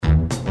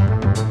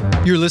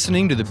You're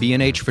listening to the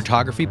B&H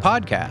Photography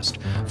Podcast.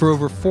 For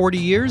over 40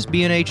 years,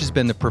 B&H has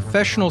been the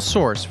professional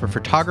source for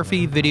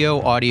photography,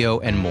 video,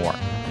 audio, and more.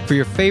 For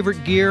your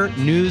favorite gear,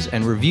 news,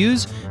 and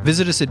reviews,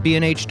 visit us at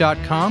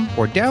bnh.com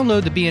or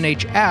download the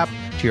B&H app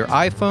to your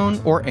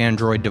iPhone or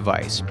Android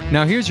device.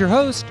 Now here's your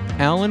host,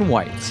 Alan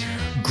White.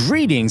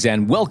 Greetings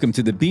and welcome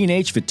to the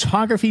B&H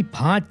Photography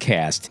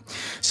Podcast.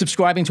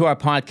 Subscribing to our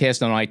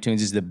podcast on iTunes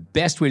is the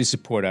best way to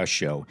support our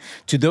show.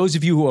 To those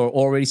of you who are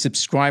already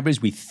subscribers,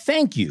 we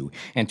thank you.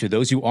 And to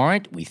those who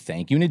aren't, we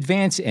thank you in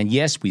advance. And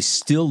yes, we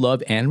still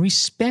love and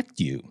respect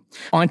you.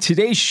 On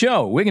today's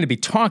show, we're going to be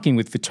talking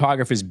with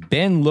photographers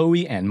Ben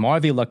Lowy and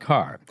Marvi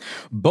Lacar.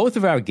 Both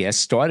of our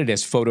guests started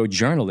as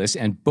photojournalists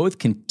and both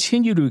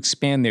continue to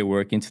expand their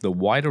work into the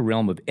wider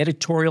realm of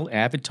editorial,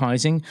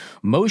 advertising,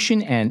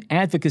 motion, and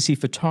advocacy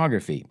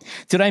photography.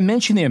 Did I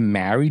mention they're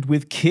married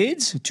with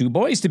kids? 2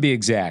 boys to be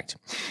exact.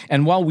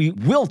 And while we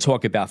will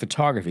talk about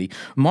photography,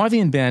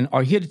 Marvi and Ben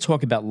are here to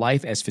talk about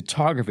life as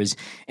photographers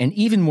and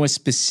even more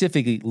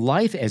specifically,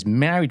 life as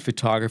married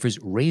photographers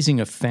raising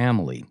a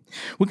family.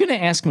 We're going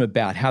to ask them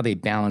about how they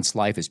balance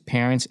life as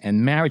parents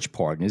and marriage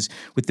partners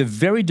with the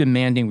very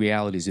demanding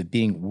realities of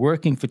being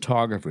working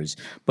photographers.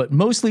 But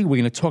mostly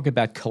we're going to talk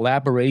about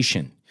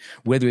collaboration,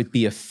 whether it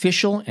be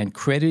official and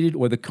credited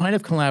or the kind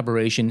of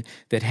collaboration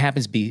that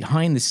happens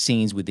behind the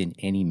scenes within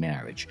any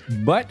marriage.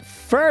 But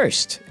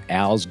first,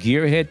 Al's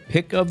Gearhead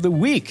Pick of the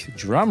Week.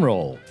 Drum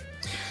roll.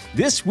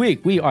 This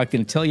week, we are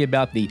going to tell you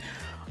about the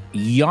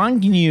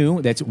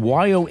Yongnuo, that's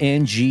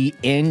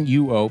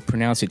Yongnuo,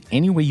 pronounce it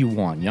any way you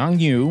want.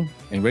 Yongnuo,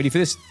 and ready for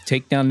this?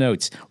 Take down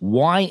notes.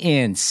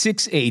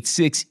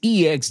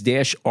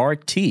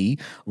 YN686EX-RT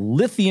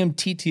lithium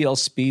TTL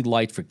speed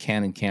light for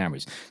Canon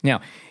cameras.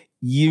 Now,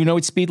 you know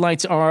what speed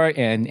lights are,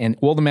 and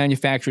all the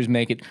manufacturers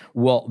make it.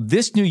 Well,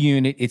 this new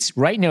unit,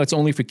 right now it's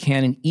only for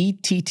Canon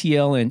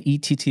eTTL and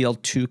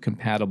eTTL2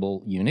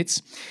 compatible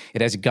units.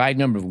 It has a guide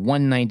number of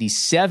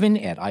 197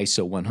 at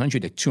ISO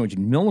 100 at 200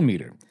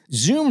 millimeter.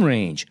 Zoom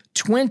range,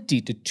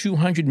 20 to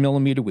 200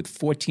 millimeter with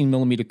 14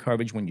 millimeter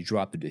coverage when you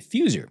drop the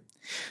diffuser.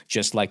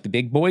 Just like the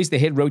big boys, the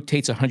head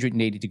rotates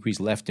 180 degrees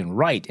left and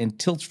right and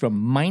tilts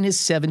from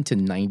 -7 to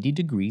 90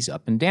 degrees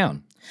up and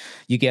down.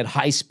 You get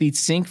high-speed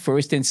sync,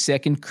 first and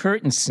second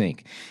curtain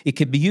sync. It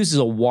can be used as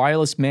a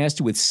wireless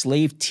master with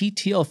slave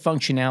TTL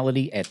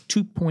functionality at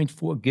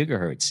 2.4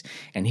 gigahertz.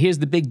 And here's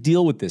the big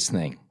deal with this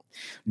thing.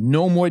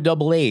 No more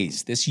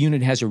AA's. This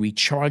unit has a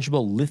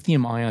rechargeable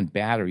lithium-ion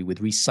battery with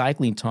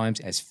recycling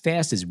times as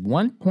fast as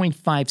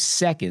 1.5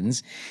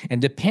 seconds,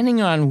 and depending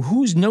on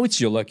whose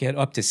notes you look at,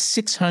 up to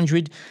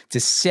 600 to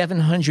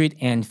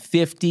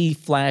 750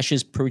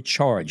 flashes per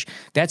charge.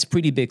 That's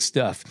pretty big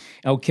stuff.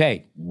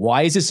 Okay,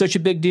 why is it such a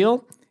big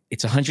deal?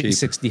 It's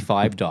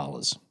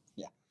 $165.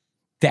 Yeah.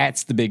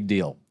 That's the big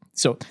deal.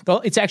 So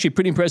it's actually a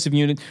pretty impressive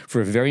unit for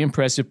a very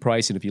impressive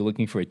price. And if you're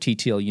looking for a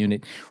TTL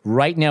unit,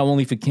 right now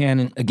only for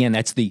Canon, again,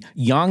 that's the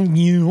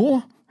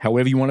Yongnuo,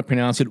 however you want to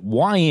pronounce it,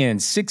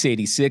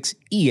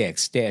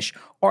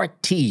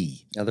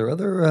 YN686EX-RT. Are there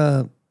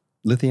other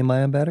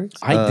lithium-ion batteries?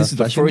 This is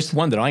the first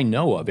one that I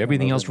know of.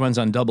 Everything else runs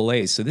on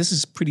AA's. So this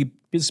is pretty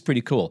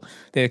cool.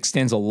 That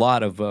extends a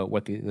lot of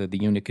what the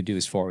unit could do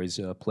as far as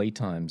play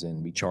times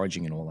and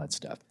recharging and all that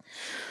stuff.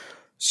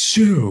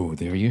 So,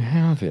 there you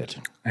have it.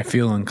 I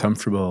feel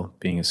uncomfortable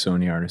being a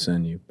Sony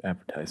artisan, you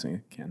advertising a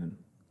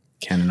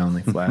Canon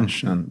only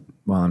flash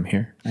while I'm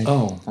here.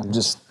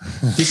 This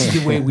is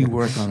the way we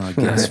work on our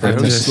guests.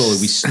 Very slowly.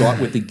 We start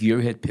with the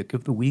Gearhead Pick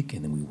of the Week,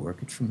 and then we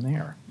work it from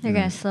there. They're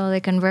going to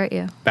slowly convert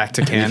you. Back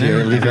to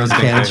Canon? Leave your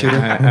Canon shooter?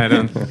 I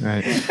don't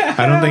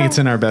think it's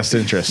in our best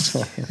interest.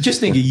 Just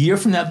think, a year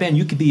from now, Ben,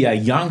 you could be a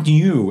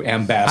Yongnuo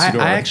ambassador.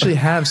 I actually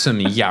have some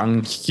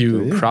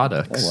Yongnuo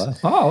products. Oh,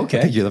 wow. Oh, okay.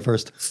 I think you're the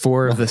first.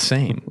 4 of the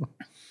same.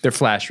 Their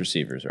flash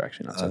receivers are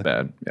actually not so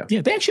bad.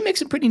 Yeah, they actually make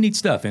some pretty neat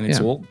stuff, and it's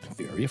all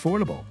very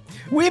affordable.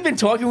 We've been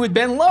talking with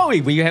Ben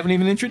Lowy. We haven't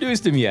even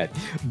introduced him yet.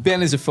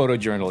 Ben is a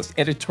photojournalist,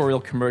 editorial,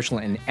 commercial,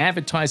 and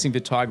advertising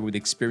photographer with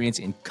experience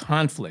in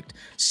conflict,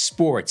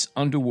 sports,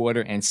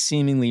 underwater, and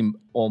seemingly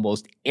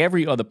almost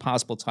every other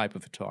possible type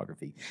of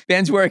photography.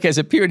 Ben's work has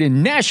appeared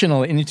in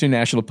national and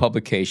international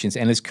publications,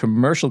 and his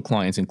commercial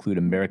clients include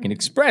American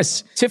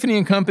Express,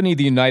 Tiffany & Company,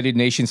 the United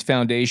Nations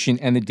Foundation,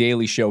 and The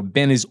Daily Show.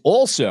 Ben is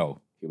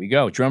also, here we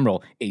go,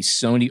 drumroll, a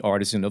Sony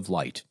Artisan of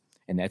Light,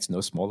 and that's no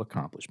small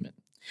accomplishment.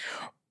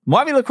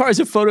 Marvi Lacar is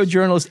a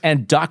photojournalist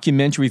and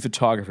documentary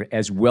photographer,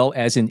 as well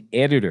as an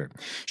editor.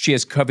 She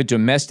has covered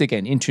domestic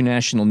and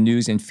international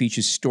news and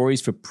features stories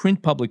for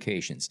print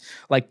publications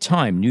like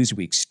Time,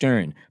 Newsweek,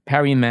 Stern,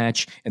 Paris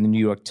Match, and the New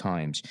York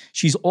Times.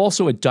 She's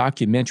also a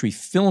documentary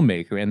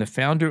filmmaker and the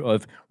founder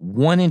of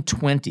 1 in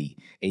 20,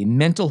 a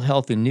mental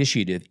health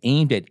initiative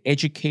aimed at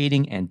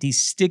educating and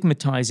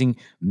destigmatizing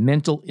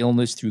mental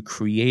illness through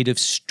creative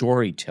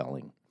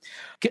storytelling.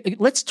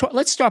 Let's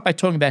start by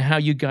talking about how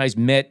you guys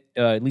met,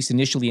 at least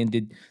initially, and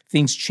did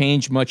things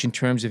change much in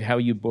terms of how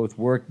you both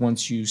worked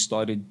once you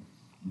started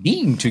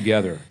being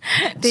together.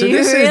 Do you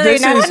really?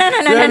 No. You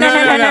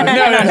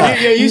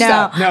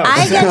stop. No,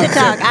 I get to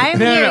talk. I'm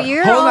here.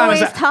 You're Hold on a always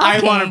sec.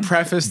 talking. I want to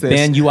preface this.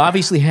 Ben, you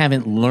obviously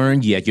haven't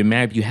learned yet. You're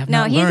married. You have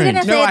No, not he's learned.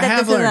 gonna say that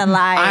this is a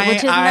lie, which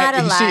is not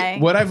a you see, lie.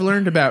 what I've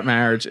learned about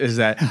marriage is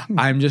that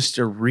I'm just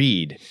a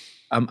reed.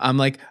 I'm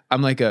like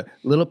a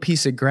little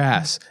piece of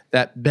grass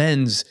that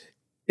bends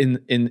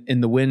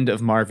in the wind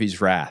of Marvi's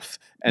wrath,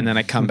 and then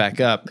I come back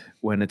up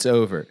when it's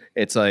over.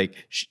 It's like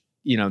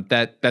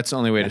that's the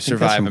only way to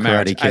survive a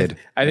marriage. I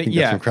think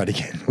that's from Karate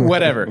Kid.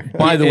 Whatever.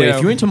 By the way, if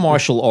you're into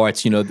martial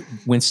arts,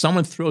 when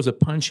someone throws a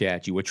punch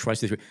at you or tries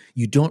to,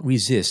 you don't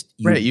resist.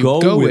 You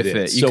go with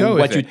it. You go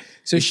with it.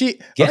 So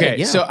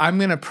So I'm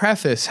going to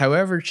preface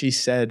however she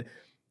said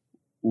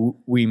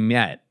we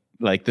met,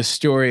 like the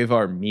story of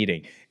our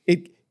meeting.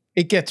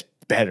 It gets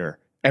better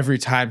every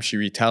time she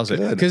retells it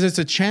because it's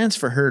a chance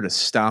for her to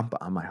stomp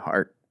on my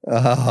heart. Oh,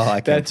 I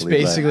can't That's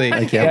believe basically.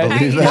 that. I can't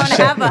believe You don't that.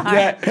 have a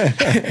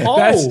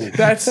heart.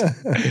 That's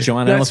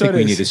John, I don't That's think what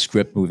we it need is. a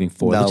script moving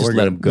forward. No, Let's just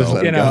we're let good. him go. Just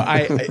let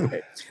him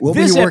I What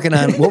were you working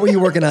on? What were you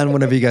working on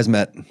whenever you guys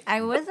met?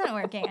 I wasn't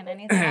working on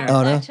anything. I was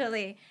Oh, no?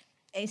 actually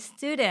a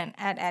student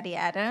at Eddie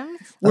Adams.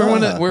 we're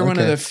one of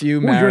okay. the few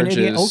Oh, you're an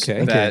idiot. marriages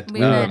Okay. that We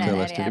met at okay, Eddie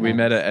let's take it. Adams. we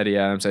met at Eddie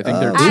Adams. I think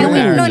there are Oh. two No,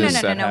 marriages.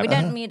 no. that We happened.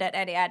 didn't meet at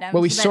Eddie Adams.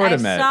 Well, we but sort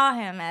of I met. saw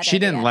him at She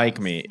Eddie didn't like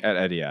Adams. me at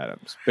Eddie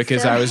Adams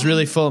because So- I was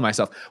really full of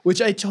myself,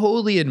 which I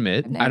totally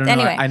admit. I don't know.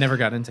 Anyway. I never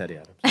got into Eddie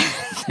Adams.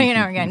 So you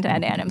know we're getting to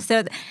Eddie Adams.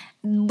 So,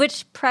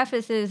 which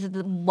prefaces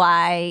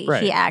why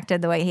Right. he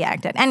acted the way he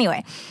acted.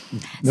 Anyway,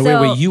 No,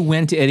 so, wait. You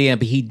went to Eddie,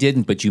 but he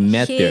didn't. But you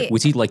met He- there.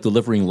 Was he like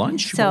delivering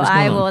lunch? So What was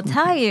I going on? will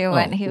tell you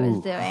what he was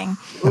doing.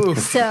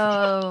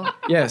 So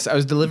Yes, I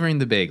was delivering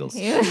the bagels.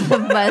 he was the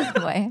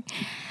busboy.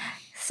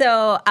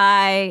 So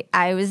I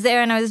was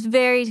there and I was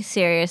very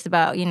serious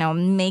about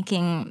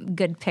making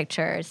good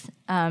pictures.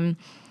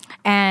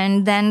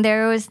 And then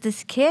there was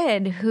this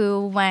kid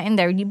who went in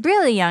there, a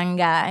really young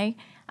guy,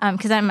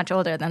 because I'm much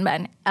older than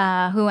Ben,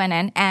 who went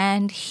in,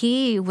 and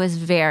he was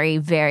very,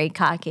 very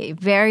cocky,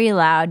 very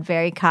loud,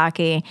 very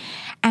cocky.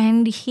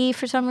 And he,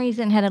 for some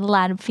reason, had a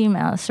lot of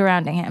females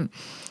surrounding him.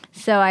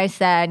 So I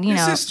said,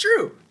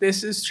 true.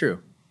 This is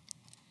true.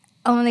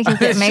 only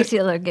because it makes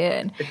you look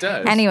good. It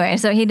does. Anyway,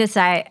 so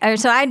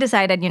I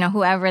decided,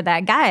 whoever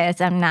that guy is,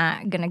 I'm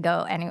not going to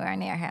go anywhere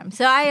near him.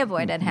 So I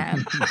avoided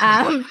him.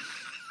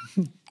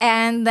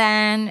 And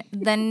then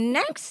the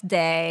next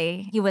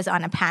day, he was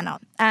on a panel.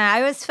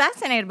 I was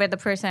fascinated with the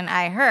person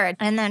I heard.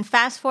 And then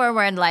fast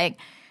forward like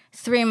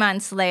 3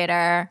 months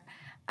later,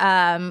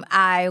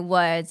 I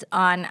was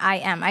on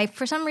IM.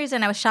 For some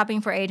reason, I was shopping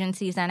for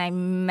agencies and I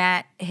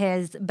met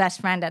his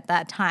best friend at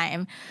that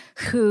time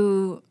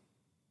who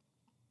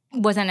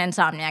was an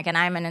insomniac and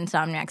I'm an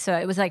insomniac. So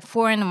it was like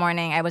 4 a.m.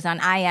 I was on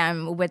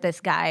IM with this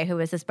guy who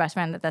was his best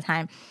friend at the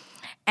time.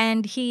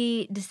 And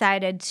he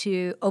decided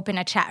to open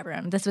a chat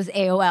room. This was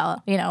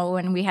AOL,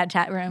 when we had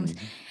chat rooms.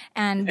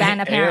 And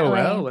then apparently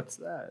AOL, what's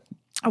that?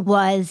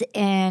 was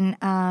in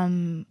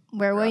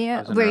where were you? I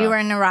was in Where you Iraq. were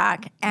in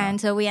Iraq.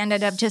 And so we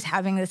ended up just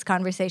having this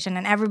conversation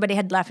and everybody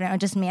had left and it was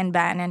just me and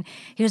Ben. And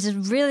he was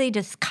just really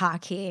just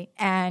cocky.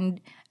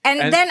 And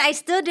then I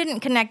still didn't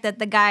connect that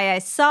the guy I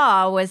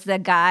saw was the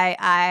guy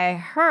I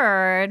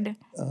heard.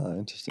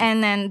 Interesting.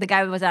 And then the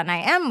guy was on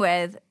IM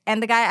with,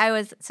 and the guy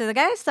I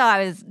saw,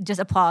 I was just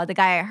appalled. The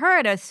guy I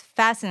heard, I was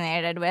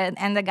fascinated with,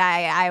 and the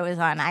guy I was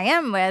on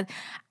IM with,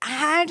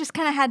 I just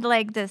kind of had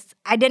like this,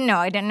 I didn't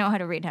know how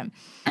to read him.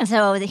 And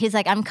so he's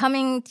like, I'm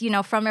coming,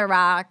 from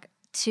Iraq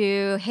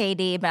to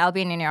Haiti, but I'll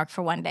be in New York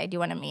for 1 day. Do you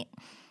want to meet?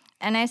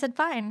 And I said,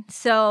 fine.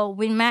 So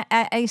we met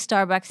at a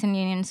Starbucks in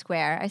Union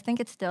Square. I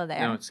think it's still there.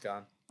 No, it's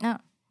gone. No,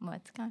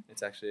 it's gone.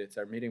 It's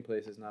our meeting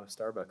place is not a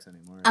Starbucks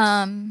anymore.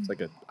 It's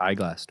like an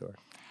eyeglass store.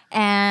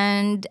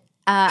 And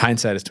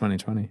Hindsight is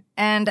 2020.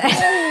 And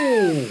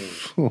God,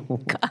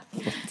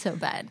 so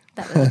bad.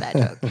 That was a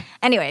bad joke.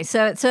 Anyway,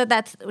 so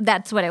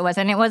that's what it was,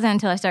 and it wasn't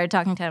until I started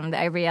talking to him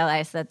that I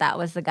realized that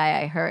was the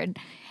guy I heard.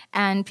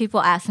 And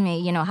people ask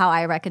me, how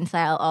I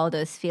reconcile all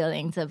those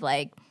feelings of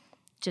like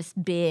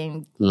just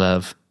being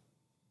Love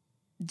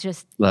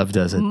does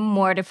it.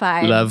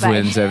 mortified. Love by-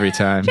 wins every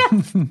time.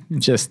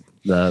 Just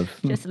love.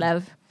 Just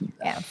love.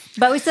 Yeah,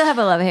 but we still have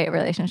a love-hate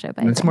relationship.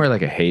 I It's think. more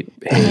like a hate.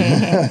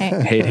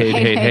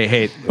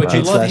 Hate. But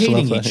you love Slash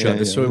hating love, each yeah, other,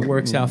 yeah. so it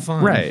works out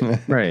fine.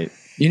 Right.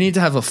 You need to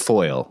have a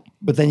foil.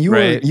 But then you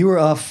Right. were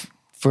off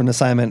for an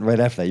assignment right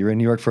after that. You were in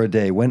New York for a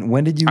day.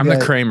 When did you? I'm guys,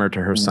 the Kramer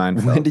to her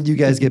Seinfeld. When did you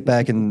guys get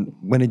back? And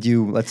when did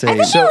you? Let's say. I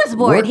think he was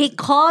bored. work- He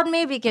called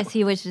me because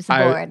he was just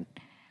bored.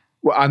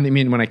 Well, I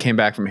mean, when I came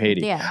back from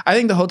Haiti. Yeah. I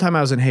think the whole time I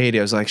was in Haiti,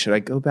 I was like, should I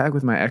go back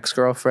with my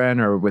ex-girlfriend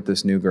or with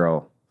this new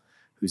girl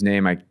whose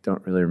name I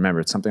don't really remember?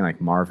 It's something like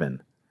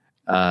Marvin.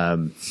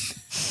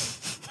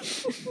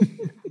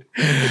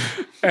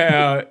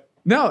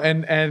 No,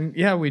 and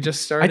yeah, we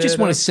just started. I just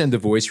want to send the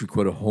voice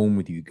recorder home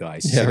with you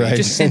guys. Yeah, right.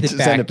 Just send it Just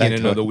back send it back in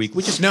to another us. week.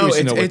 We're just No, curious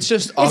to know it's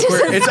just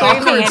awkward. just It's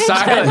screaming awkward at each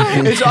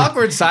silence. It's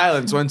awkward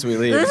silence once we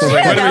leave. It's like,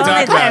 what do we The talk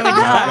only time we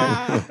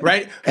about?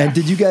 Right? And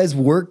did you guys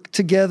work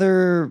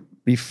together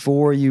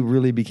before you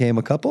really became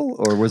a couple,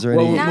 or was there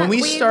any? No, when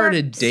we we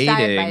started were side by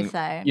dating,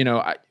 side.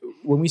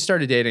 when we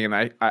started dating, and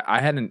I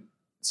hadn't,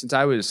 since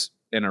I was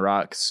in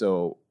Iraq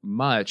so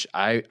much,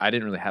 I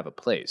didn't really have a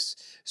place.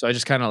 So I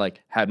just kind of like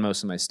had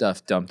most of my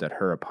stuff dumped at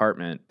her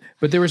apartment.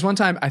 But there was one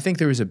time, I think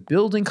there was a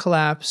building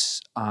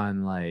collapse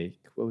on like,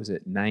 what was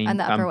it? On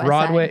the Upper West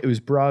Broadway. Side. It was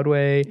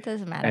Broadway. It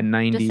doesn't matter. And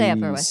Just say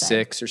Upper West Side.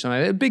 96 or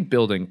something. A big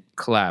building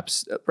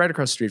collapse right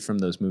across the street from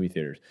those movie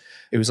theaters.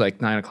 It was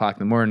like 9 o'clock in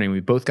the morning. We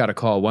both got a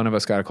call. One of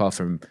us got a call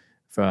from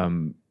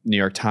New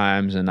York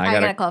Times, and I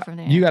got a call from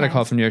the New York Times. You got a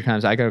call from New York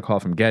Times. I got a call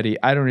from Getty.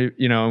 I don't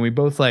even, and we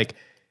both like.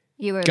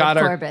 You were got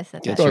Corbis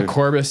at that or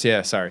Corbis,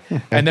 yeah, sorry.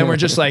 And then we're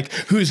just like,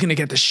 who's gonna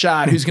get the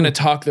shot? Who's gonna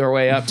talk their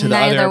way up to the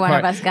other? Neither one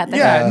of us got the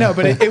Yeah, shot. no,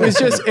 but it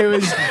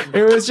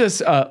was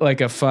just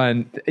like a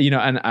fun,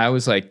 and I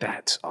was like,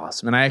 that's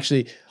awesome. And I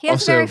actually He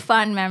has also very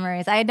fun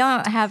memories. I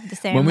don't have the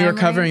same. when we were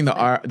memories, covering the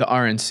but-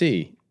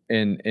 RNC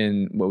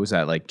in what was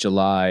that, like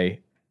July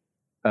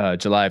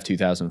of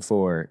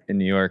 2004 in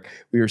New York,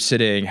 we were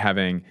sitting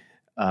having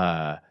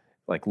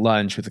like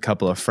lunch with a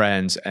couple of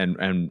friends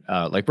and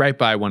like right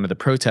by one of the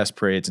protest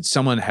parades, and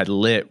someone had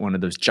lit one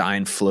of those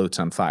giant floats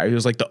on fire. It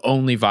was like the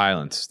only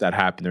violence that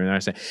happened during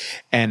that.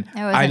 And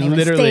I even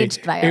literally,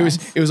 staged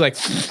violence. it was like,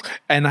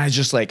 and I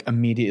just like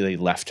immediately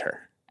left her.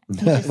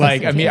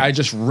 Like, I mean, I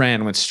just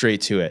went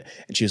straight to it.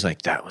 And she was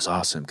like, that was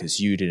awesome because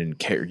you didn't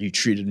care. You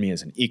treated me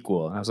as an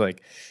equal. And I was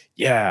like,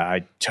 yeah,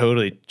 I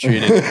totally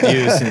treated you.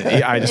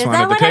 I just Is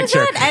wanted that the what picture.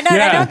 I said?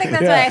 I don't think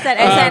that's what I said.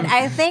 I said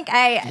I think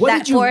What that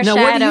did you- now, what do you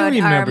foreshadowed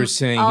remember our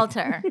saying?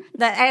 altar.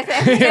 That I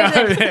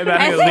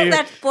that think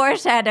that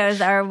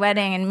foreshadows our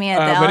wedding and me at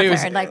the but altar. it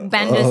was- like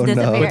Ben Oh, just no.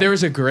 disappeared. But there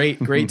was a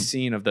great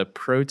scene of the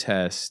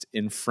protest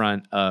in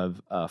front of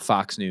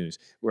Fox News,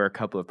 where a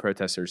couple of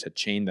protesters had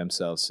chained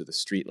themselves to the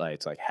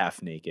streetlights, like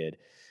half naked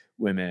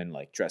women,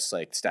 like dressed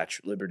like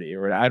Statue of Liberty,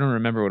 or I don't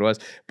remember what it was.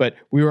 But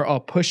we were all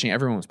pushing.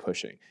 Everyone was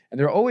pushing, and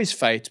there were always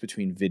fights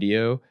between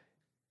video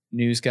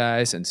news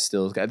guys and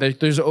stills guys.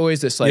 There's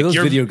always this like those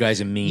video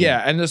guys are mean.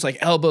 yeah, and there's like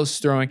elbows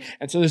throwing,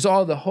 and so there's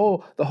all the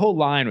whole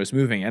line was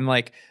moving, and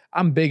like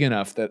I'm big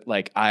enough that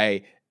like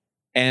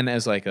and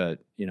as like a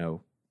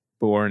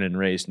born and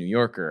raised New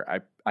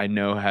Yorker, I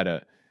know how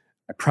to.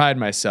 I pride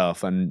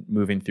myself on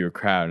moving through a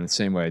crowd in the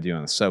same way I do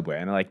on the subway,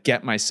 and I like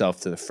get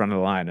myself to the front of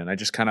the line, and I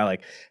just kind of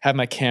like have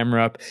my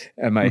camera up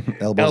and my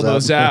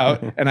elbows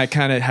out, and I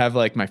kind of have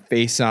like my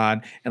face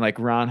on, and like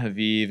Ron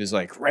Haviv is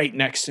like right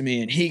next to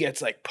me, and he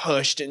gets like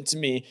pushed into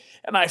me,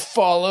 and I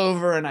fall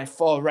over, and I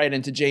fall right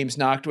into James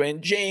Noctway,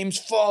 and James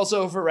falls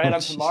over right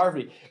onto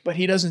Marvi, but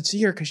he doesn't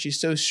see her because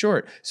she's so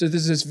short. So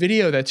there's this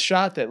video that's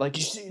shot that like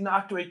you see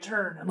Noctway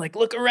turn and like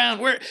look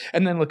around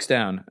and then looks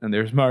down, and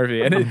there's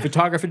Marvi, and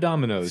Photographer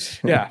Dominoes.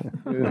 yeah,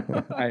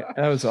 that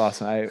was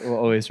awesome. I will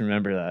always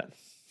remember that.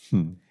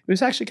 It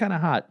was actually kind of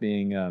hot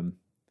being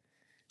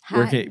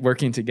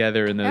working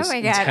together in those. Oh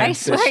my god! I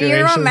intense swear you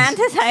situations.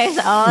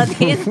 romanticize all of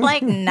these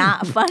like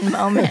not fun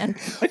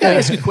moments. I gotta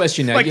ask you a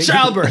question now. Like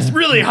childbirth,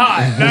 really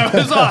hot. That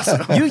was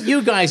awesome.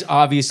 You guys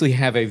obviously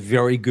have a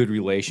very good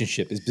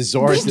relationship. As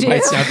bizarre as We it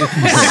might do?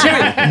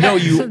 sound. No,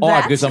 you are,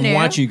 That's because I'm new.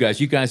 watching you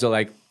guys. You guys are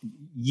like,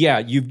 yeah,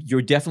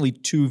 you're definitely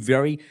two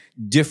very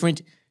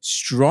different,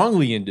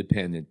 strongly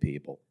independent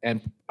people.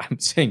 And I'm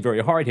saying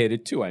very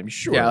hard-headed too, I'm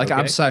sure. Yeah, like I'm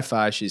okay?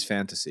 sci-fi, she's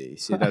fantasy.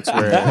 See, that's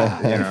where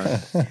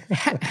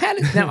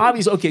Now,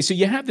 obviously, okay, so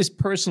you have this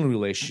personal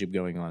relationship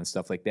going on and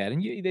stuff like that,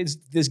 and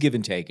there's give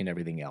and take and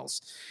everything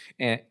else.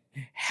 And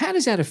how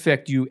does that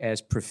affect you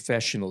as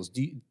professionals?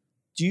 Do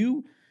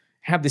you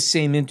have the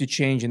same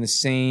interchange and the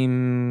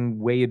same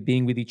way of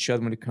being with each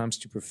other when it comes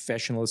to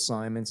professional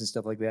assignments and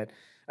stuff like that?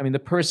 I mean, the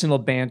personal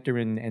banter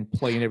and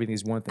play and everything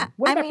is one thing.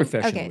 What about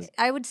professionally? Okay,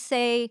 I would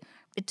say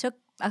it took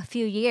a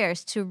few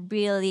years to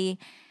really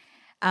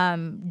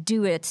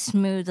do it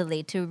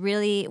smoothly, to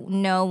really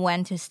know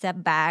when to step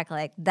back.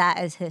 Like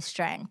that is his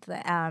strength.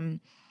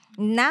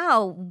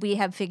 Now we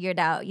have figured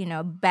out,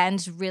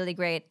 Ben's really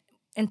great.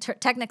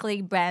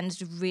 Technically,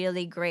 Ben's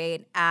really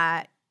great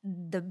at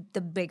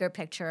the bigger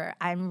picture.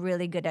 I'm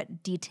really good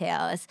at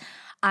details.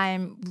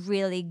 I'm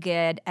really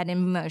good at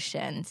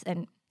emotions,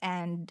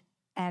 and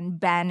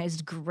Ben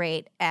is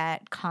great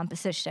at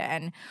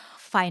composition,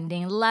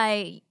 finding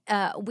light.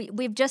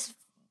 We've just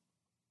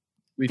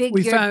we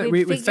figured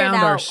found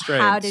our out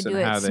strengths how to and do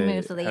it how they-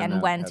 smoothly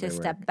and when how to they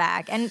step work.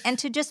 back, and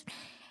to just.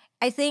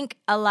 I think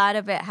a lot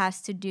of it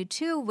has to do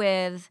too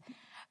with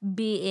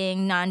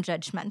being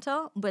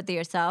non-judgmental with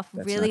yourself.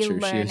 That's really not true.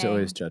 learning. She is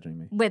always judging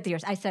me. With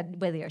yours, I said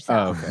with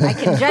yourself. Oh, okay. I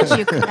can judge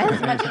you as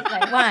much as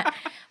I want,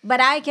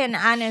 but I can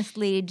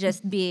honestly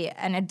just be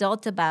an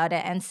adult about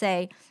it and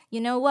say,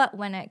 you know what?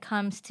 When it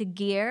comes to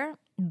gear,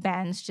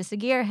 Ben's just a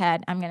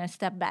gearhead. I'm gonna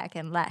step back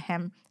and let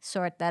him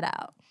sort that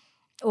out.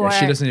 Or Yeah,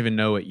 she doesn't even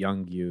know what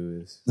young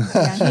you is.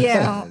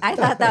 I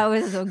thought that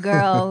was a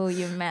girl who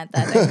you met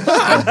that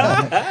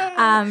day.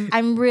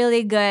 I'm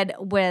really good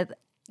with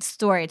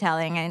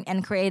storytelling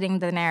and creating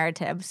the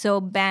narrative. So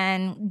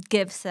Ben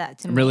gives that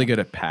to me. I'm really good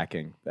at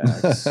packing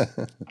bags.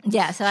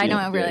 Yeah, so I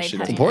don't really she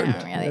touch does. it. Important. I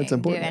don't really That's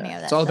important. do any of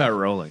that It's all stuff. about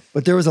rolling.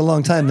 But there was a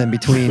long time then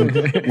between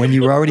when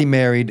you were already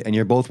married and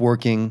you're both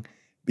working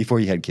before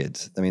you had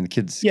kids. I mean, the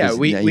kids. Yeah, 'cause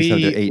now you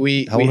said they're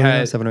eight. How old are they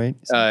now? 7 or 8?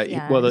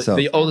 Yeah. Well, So-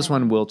 the oldest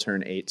one will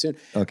turn 8 soon.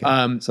 Okay.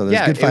 So there's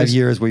yeah, a good it 5 was-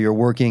 years where you're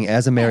working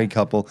as a married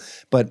couple,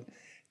 but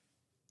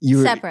you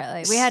were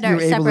Separately. We had you our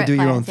were able to separate do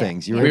your own plans, yeah.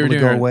 things. You were We were able to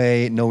doing go our-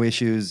 away, no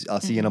issues. I'll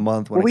see you in a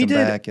month when Well, I come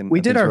back. And we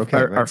did things our were okay,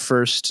 right?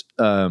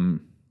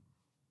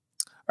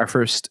 our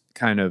first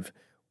kind of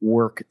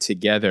work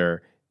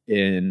together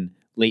in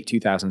late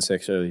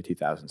 2006, early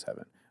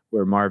 2007,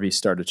 where Marvi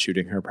started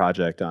shooting her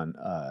project on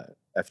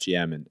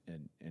FGM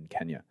in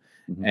Kenya.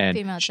 Mm-hmm. And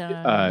Female she-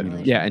 genital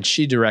mutilation. yeah, and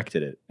she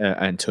directed it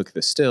and took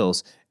the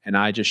stills, and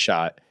I just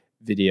shot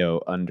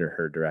video under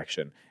her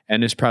direction.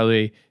 And it's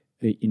probably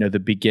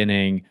the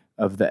beginning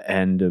of the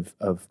end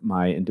of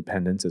my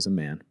independence as a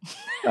man,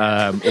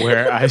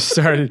 where I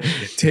started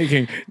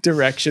taking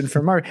direction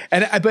from Marvi.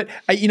 And but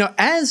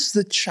as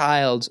the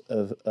child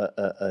of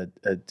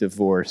a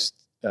divorced,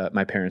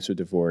 my parents were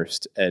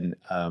divorced, and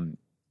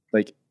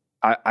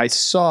I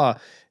saw,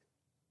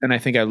 and I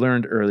think I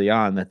learned early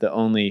on that the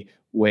only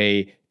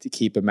way to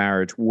keep a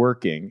marriage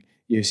working,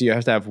 you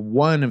have to have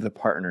one of the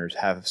partners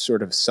have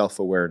sort of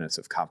self-awareness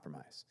of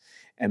compromise.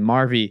 And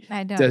Marvi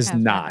I don't does have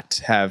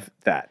not have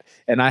that.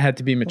 And I had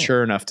to be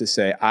mature enough to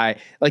say,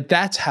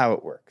 that's how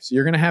it works.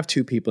 You're going to have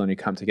two people and you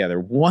come together.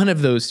 One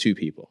of those two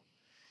people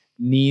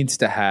needs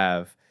to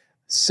have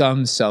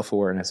some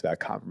self-awareness about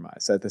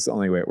compromise. That's the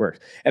only way it works.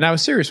 And I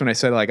was serious when I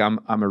said, I'm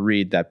a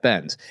reed that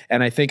bends.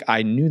 And I think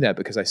I knew that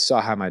because I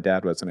saw how my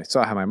dad was and I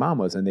saw how my mom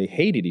was, and they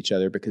hated each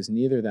other because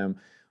neither of them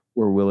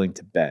were willing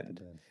to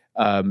bend.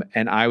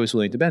 And I was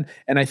willing to bend.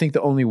 And I think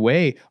the only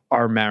way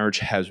our marriage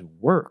has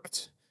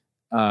worked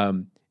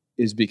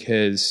is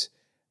because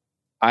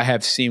I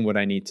have seen what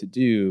I need to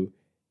do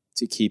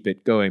to keep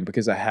it going,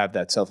 because I have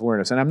that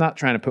self-awareness. And I'm not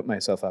trying to put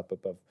myself up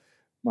above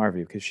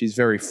Marvi because she's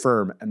very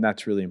firm, and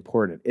that's really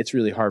important. It's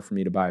really hard for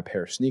me to buy a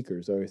pair of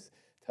sneakers. I always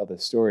tell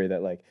this story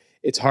that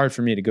it's hard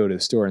for me to go to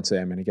the store and say,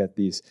 I'm going to get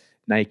these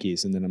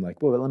Nikes. And then I'm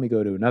like, well, let me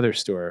go to another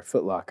store, a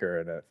Foot Locker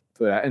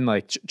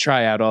and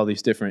try out all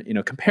these different,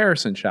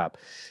 comparison shop,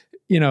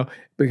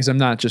 because I'm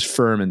not just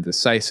firm and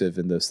decisive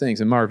in those things.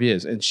 And Marvi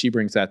is, and she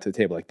brings that to the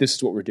table. This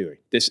is what we're doing.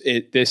 This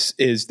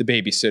is the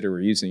babysitter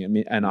we're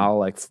using. And I'll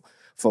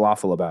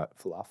falafel about.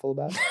 I'll falafel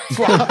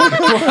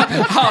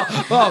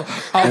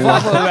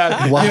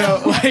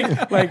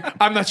about.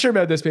 I'm not sure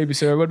about this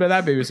babysitter. What about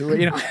that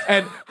babysitter?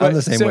 And I'm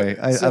the same way.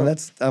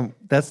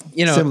 That's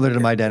similar to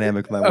my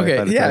dynamic with my wife.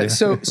 Okay, yeah.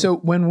 So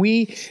when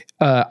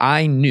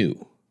I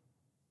knew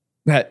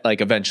that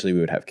eventually we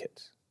would have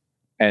kids.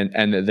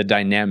 And the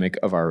dynamic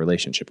of our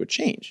relationship would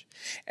change.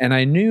 And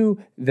I knew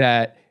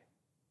that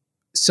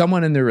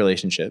someone in the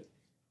relationship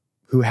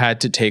who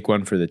had to take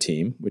one for the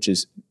team, which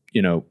is,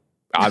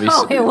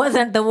 obviously. No, it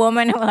wasn't the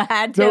woman who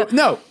had to.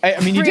 No, I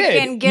mean, you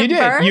did. Give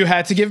birth? You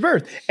had to give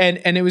birth. And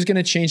it was going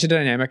to change the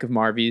dynamic of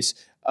Marvi's,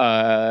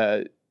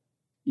 her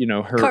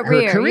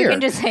career. You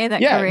can just say that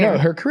career. Yeah, no,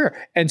 her career.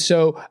 And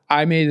so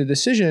I made the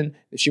decision,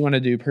 if she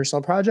wanted to do a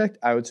personal project,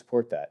 I would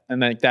support that.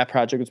 And that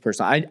project was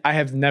personal. I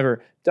have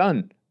never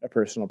done a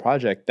personal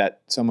project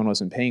that someone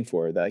wasn't paying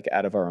for,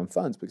 out of our own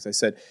funds, because I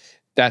said,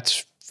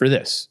 that's for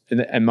this.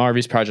 And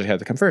Marvi's project had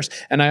to come first.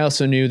 And I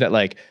also knew that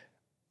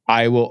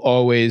I will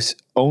always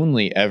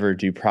only ever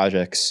do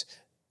projects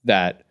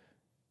that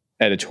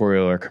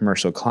editorial or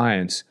commercial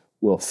clients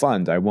will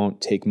fund. I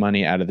won't take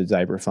money out of the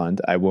diaper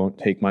fund. I won't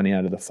take money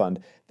out of the fund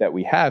that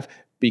we have,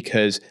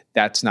 because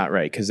that's not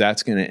right. Because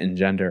that's going to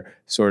engender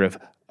sort of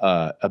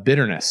a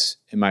bitterness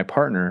in my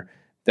partner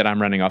that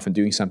I'm running off and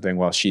doing something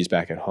while she's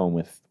back at home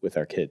with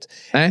our kids.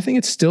 And I think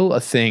it's still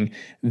a thing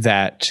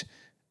that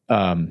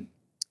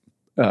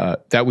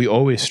that we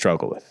always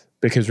struggle with,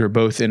 because we're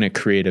both in a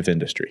creative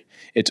industry.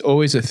 It's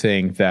always a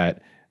thing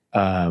that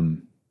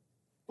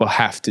we'll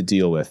have to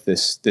deal with,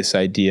 this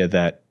idea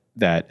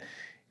that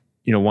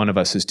one of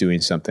us is doing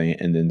something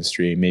in the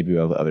industry, maybe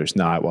while the other's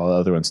not, while the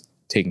other one's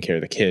taking care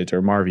of the kids,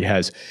 or Marvi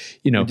has,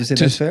 Would you say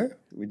that's fair?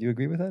 Would you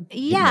agree with that?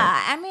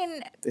 Yeah, I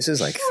mean, this is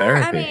like sure,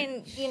 therapy. I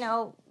mean,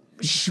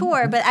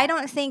 sure, but I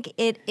don't think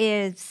it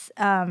is.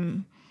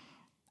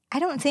 I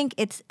don't think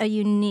it's a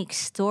unique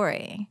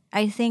story.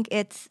 I think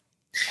it's.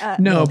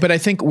 No, but I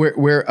think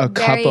we're a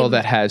couple Very-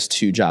 that has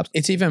two jobs.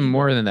 It's even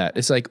more than that.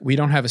 It's we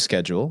don't have a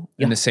schedule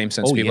in the same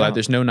sense people have.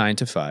 There's no 9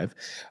 to 5.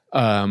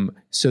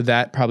 So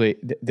that probably,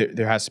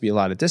 there has to be a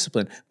lot of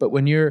discipline. But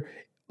when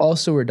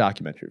we're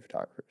documentary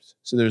photographers.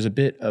 So there's a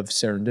bit of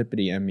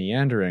serendipity and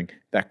meandering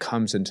that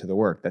comes into the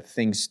work, that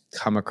things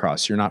come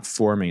across. You're not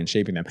forming and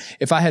shaping them.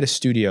 If I had a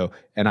studio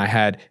and I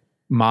had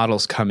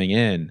models coming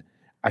in,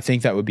 I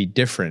think that would be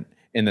different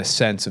in the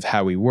sense of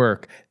how we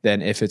work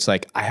than if it's I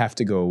have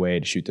to go away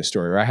to shoot the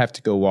story, or I have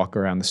to go walk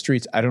around the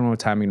streets. I don't know what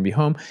time I'm going to be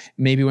home.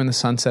 Maybe when the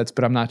sun sets,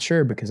 but I'm not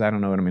sure because I don't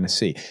know what I'm going to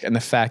see. And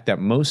the fact that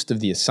most of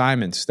the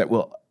assignments that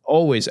we'll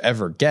always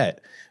ever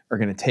get are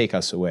going to take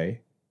us away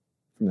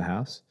from the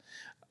house.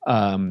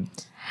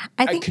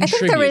 I think the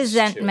contributes to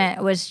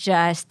resentment was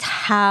just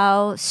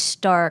how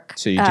stark.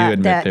 So you do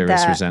admit there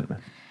was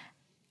resentment.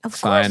 Of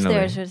Finally. course,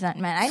 there's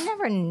resentment. I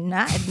never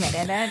not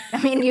admitted it.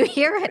 I mean, you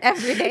hear it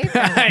every day.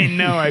 From me. I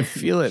know. I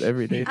feel it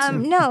every day. Too.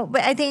 No,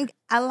 but I think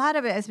a lot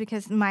of it is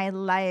because my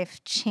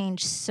life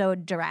changed so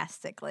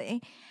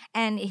drastically,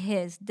 and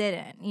his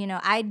didn't. You know,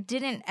 I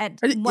didn't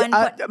at one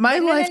point. My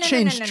life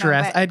changed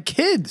drastically. I had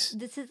kids.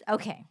 This is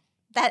okay.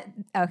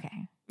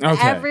 Okay.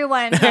 Okay.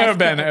 Everyone. Has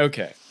Ben. kids.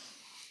 Okay.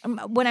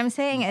 What I'm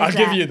saying is I'll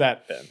give you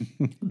that,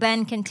 Ben.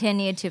 Ben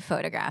continued to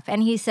photograph,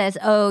 and he says,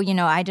 "Oh, you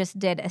know, I just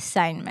did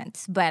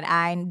assignments, but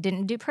I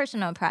didn't do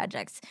personal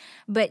projects."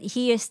 But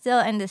he is still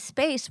in the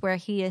space where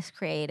he is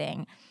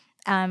creating,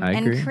 I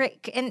agree.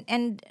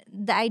 And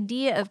the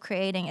idea of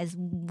creating is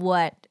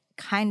what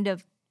kind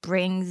of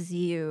brings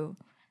you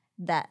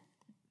that,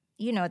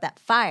 you know, that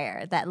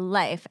fire, that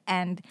life,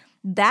 and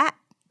that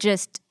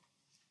just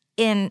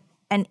in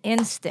an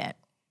instant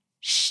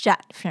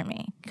shut for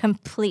me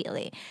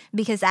completely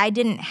because I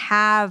didn't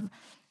have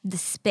the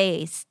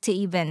space to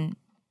even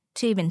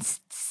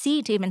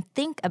see, to even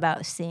think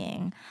about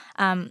seeing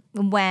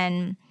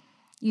when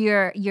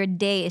your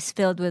day is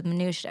filled with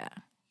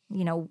minutia.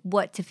 You know,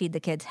 what to feed the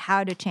kids,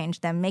 how to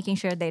change them, making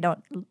sure they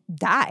don't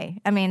die.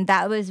 I mean,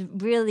 that was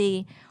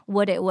really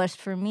what it was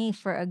for me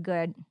for a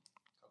good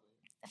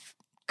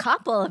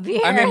couple of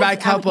years. I mean, by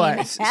couple,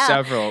 hell,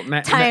 several.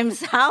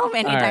 Times how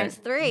many? All right. Times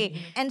 3.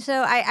 And so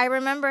I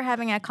remember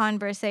having a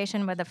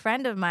conversation with a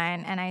friend of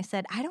mine, and I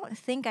said, I don't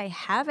think I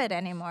have it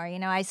anymore. You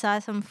know, I saw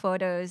some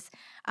photos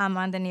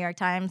on the New York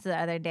Times the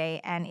other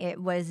day, and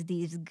it was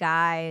these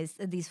guys,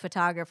 these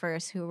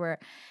photographers who were,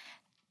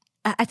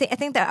 I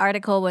think the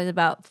article was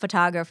about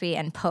photography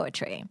and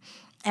poetry.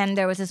 And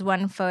there was this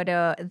one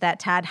photo that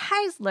Todd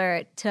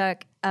Heisler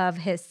took of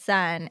his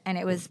son, and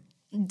it was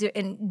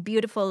in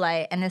beautiful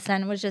light, and the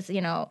son was just,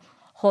 you know,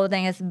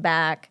 holding his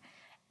back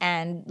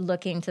and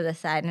looking to the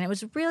side, and it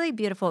was really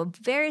beautiful,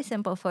 very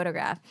simple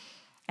photograph.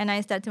 And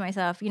I said to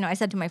myself, you know, I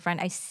said to my friend,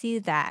 I see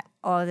that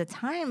all the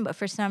time, but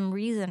for some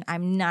reason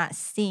I'm not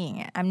seeing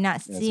it. I'm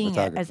not seeing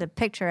it as a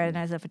picture and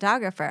as a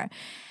photographer,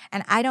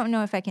 and I don't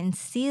know if I can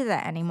see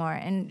that anymore.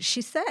 And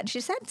she said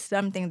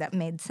something that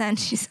made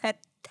sense. She said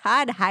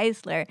Todd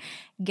Heisler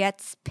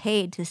gets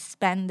paid to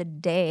spend the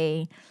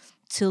day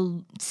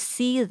to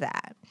see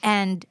that.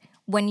 And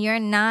when you're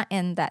not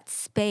in that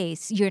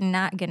space, you're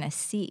not going to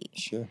see.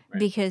 Sure.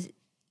 Because,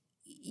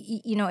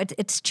 you know,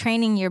 it's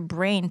training your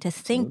brain to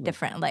think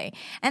differently.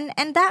 And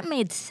that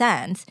made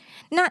sense.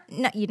 Not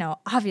you know,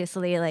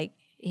 obviously, like,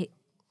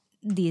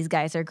 these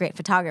guys are great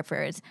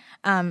photographers.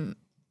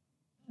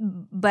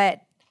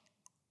 But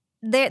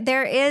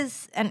there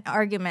is an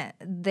argument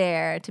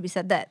there to be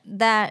said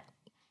that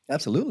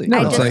Absolutely. No,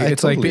 I it's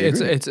like totally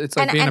agree. it's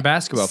like being a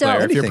basketball so- player.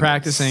 If you're Anything.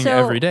 practicing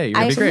every day, you're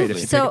gonna be great.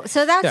 If you So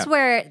that's yeah.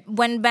 where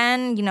when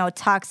Ben, you know,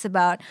 talks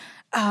about,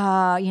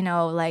 you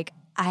know, like,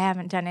 I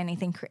haven't done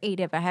anything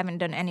creative, I haven't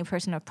done any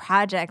personal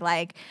project,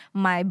 like,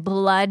 my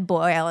blood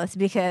boils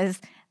because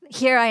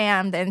here I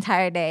am the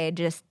entire day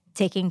just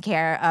taking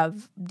care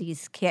of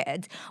these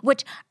kids,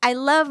 which I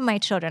love my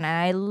children and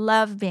I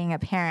love being a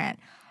parent,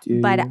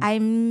 but I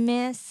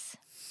miss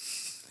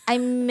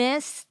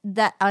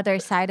that other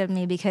side of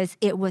me because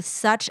it was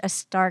such a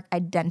stark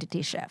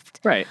identity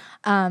shift. Right.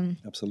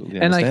 Absolutely.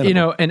 And like, you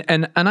understandable.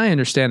 know, and I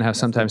understand how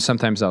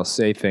sometimes I'll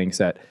say things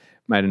that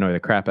might annoy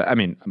the crap out. I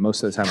mean,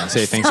 most of the time I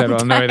say things that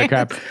will annoy the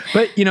crap.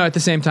 But, you know, at the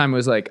same time, it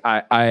was like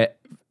I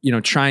you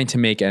know, trying to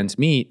make ends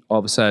meet all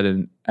of a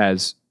sudden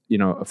as, you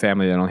know, a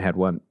family that only had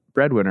one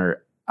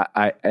breadwinner,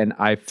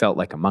 I felt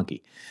like a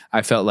monkey.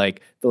 I felt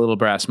like the little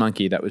brass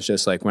monkey that was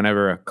just like,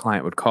 whenever a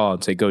client would call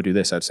and say, go do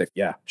this, I'd say,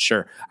 yeah,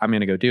 sure, I'm going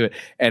to go do it.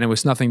 And it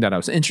was nothing that I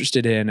was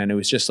interested in. And it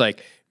was just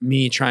like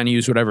me trying to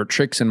use whatever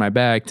tricks in my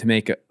bag to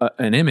make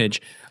an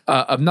image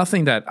of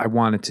nothing that I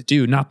wanted to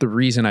do, not the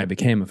reason I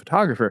became a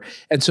photographer.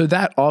 And so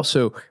that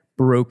also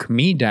broke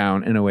me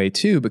down in a way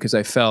too, because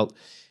I felt,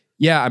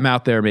 yeah, I'm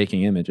out there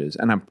making images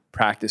and I'm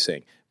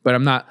practicing. But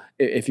I'm not.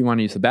 If you want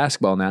to use the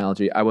basketball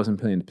analogy, I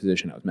wasn't playing the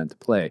position I was meant to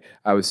play.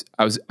 I was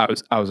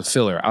a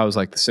filler. I was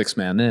like the sixth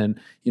man in,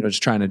 you know,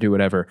 just trying to do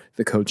whatever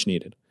the coach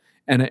needed,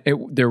 and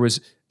there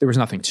was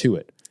nothing to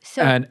it.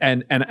 So,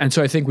 and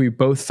so I think we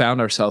both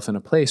found ourselves in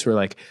a place where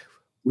like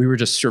we were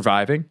just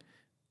surviving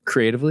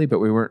creatively, but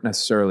we weren't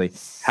necessarily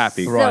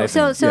happy.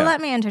 So Yeah.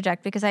 let me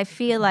interject because I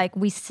feel like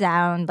we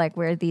sound like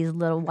we're these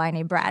little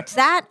whiny brats.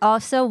 That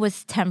also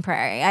was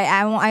temporary.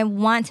 I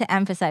want to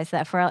emphasize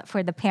that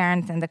for the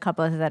parents and the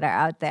couples that are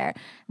out there,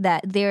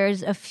 that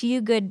there's a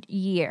few good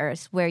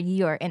years where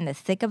you are in the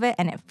thick of it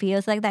and it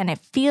feels like that, and it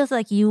feels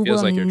like you Feels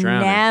will like you're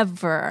drowning.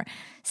 never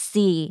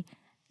see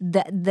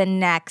the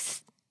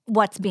next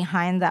what's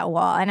behind that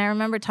wall. And I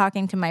remember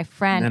talking to my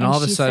friend, And all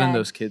of a she sudden, said,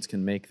 those kids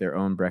can make their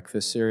own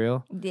breakfast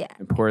cereal yeah.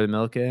 and pour the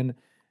milk in.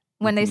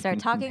 When they start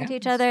talking to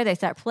each other, they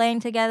start playing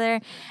together.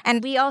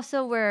 And we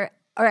also were,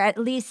 or at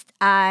least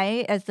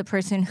I, as the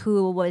person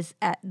who was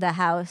at the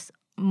house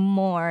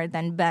more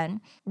than Ben,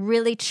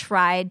 really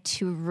tried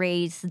to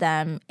raise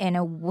them in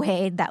a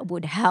way that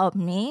would help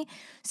me.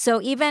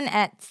 So even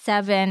at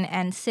 7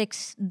 and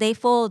 6, they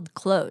fold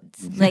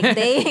clothes. Like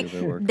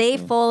they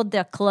fold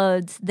their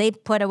clothes. They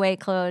put away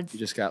clothes. You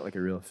just got like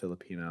a real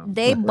Filipino.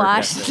 They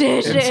wash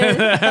dishes.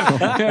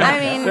 I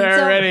mean,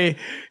 they're already,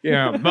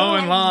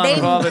 mowing lawn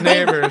with all the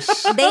neighbors.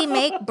 They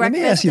make breakfast. Let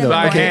me ask you though.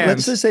 By Okay, hand.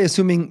 let's just say,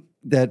 assuming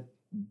that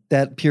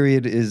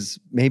period is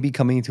maybe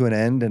coming to an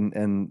end,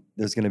 and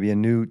there's going to be a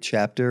new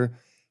chapter,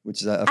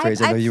 which is a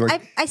phrase I know you were.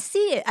 I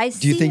see it.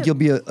 Do you think you'll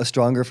be a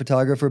stronger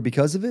photographer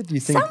because of it? Do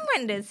you think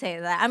someone did say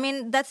that? I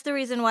mean, that's the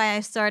reason why I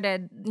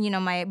started,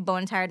 my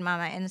Bone Tired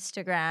Mama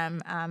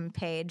Instagram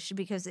page,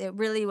 because it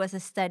really was a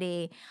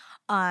study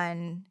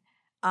on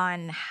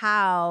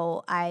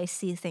how I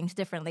see things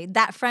differently.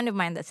 That friend of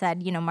mine that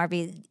said,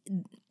 Marvi,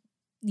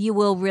 you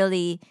will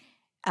really.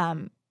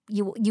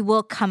 You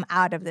will come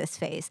out of this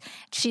phase.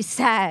 She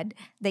said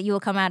that you will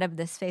come out of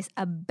this phase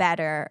a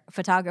better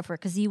photographer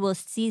because you will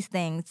see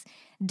things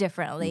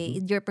differently.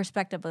 Mm-hmm. Your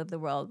perspective of the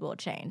world will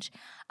change.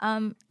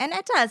 And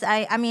it does.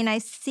 I mean, I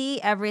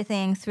see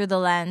everything through the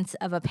lens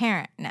of a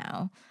parent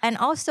now. And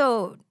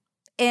also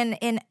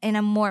in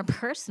a more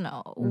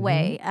personal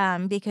way,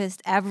 because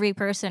every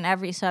person,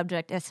 every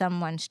subject is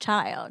someone's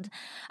child.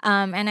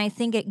 And I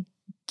think it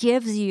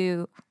gives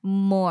you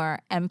more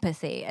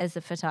empathy as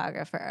a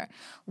photographer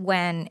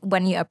when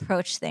you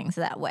approach things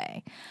that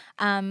way.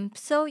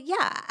 So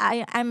yeah,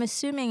 I'm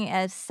assuming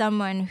as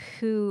someone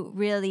who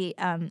really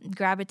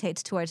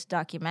gravitates towards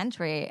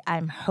documentary,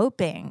 I'm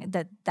hoping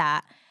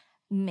that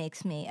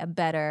makes me a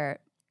better,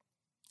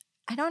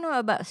 I don't know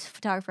about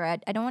photographer,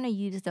 I don't want to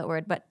use that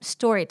word, but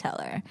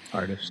storyteller.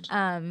 Artist.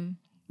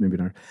 Maybe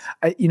an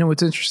artist.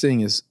 What's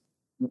interesting is,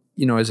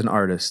 as an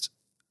artist,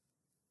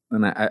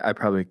 and I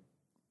probably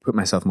put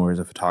myself more as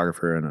a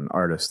photographer and an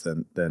artist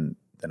than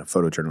a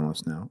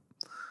photojournalist now.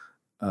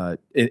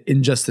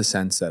 In just the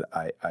sense that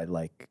I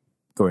like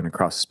going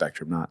across the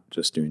spectrum, not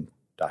just doing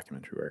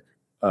documentary work.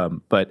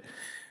 But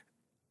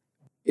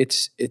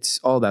it's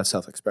all about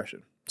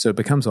self-expression. So it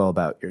becomes all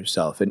about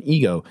yourself and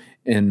ego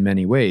in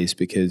many ways,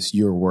 because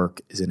your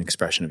work is an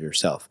expression of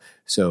yourself.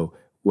 So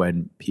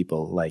when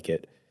people like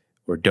it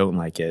or don't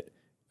like it,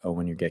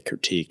 when you get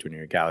critiqued, when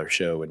you're at a gallery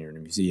show, when you're in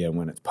a museum,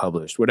 when it's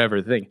published,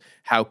 whatever the thing,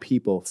 how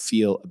people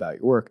feel about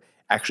your work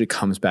actually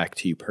comes back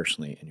to you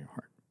personally in your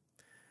heart.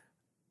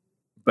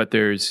 But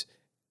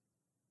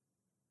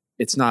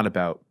it's not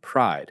about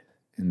pride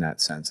in that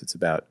sense. It's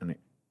about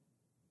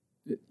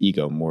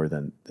ego more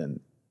than the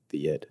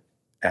id.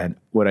 And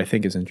what I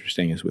think is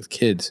interesting is with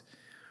kids,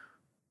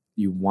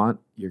 you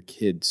want your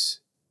kids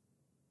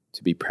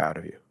to be proud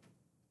of you.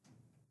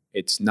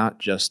 It's not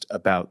just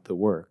about the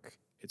work.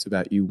 It's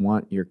about you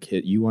want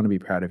to be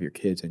proud of your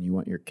kids, and you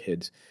want your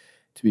kids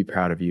to be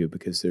proud of you,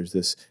 because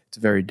it's a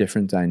very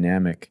different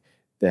dynamic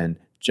than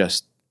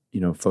just,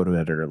 photo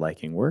editor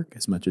liking work,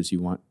 as much as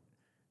you want,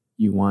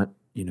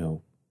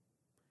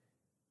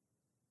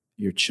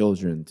 your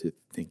children to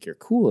think you're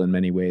cool in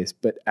many ways,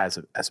 but as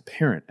a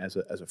parent, as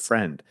a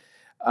friend.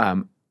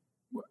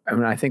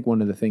 I think one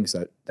of the things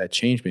that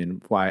changed me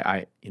and why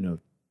I,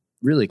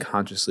 really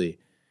consciously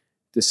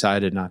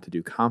decided not to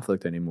do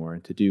conflict anymore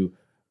and to do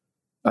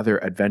other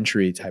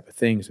adventure-y type of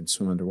things and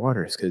swim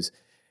underwater is because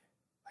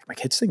my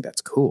kids think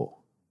that's cool.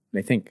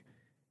 And they think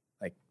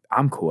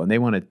I'm cool, and they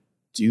want to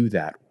do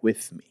that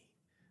with me.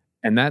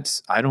 And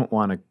I don't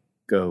want to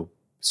go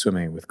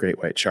swimming with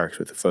great white sharks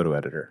with a photo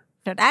editor.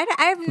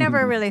 I've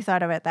never really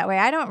thought of it that way.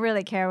 I don't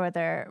really care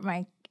whether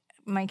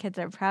my kids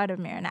are proud of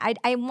me or not.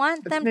 I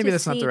want them maybe to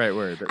that's see, not the right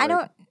word. But I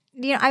don't.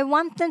 I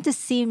want them to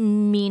see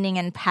meaning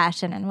and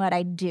passion in what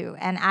I do,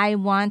 and I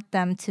want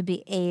them to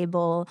be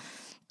able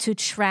to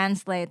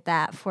translate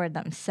that for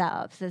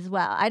themselves as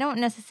well. I don't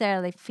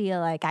necessarily feel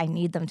like I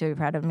need them to be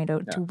proud of me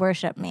to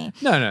worship me.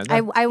 No.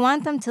 I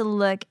want them to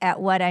look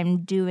at what I'm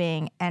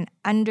doing and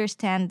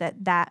understand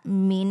that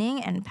meaning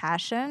and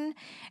passion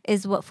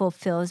is what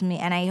fulfills me.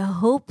 And I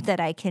hope that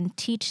I can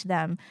teach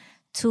them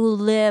to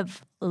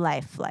live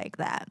life like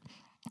that,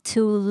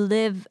 to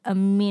live a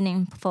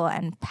meaningful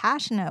and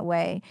passionate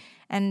way.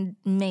 And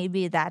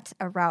maybe that's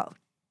a route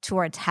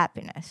towards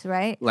happiness,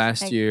 right?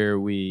 Last year,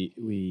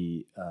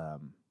 we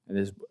and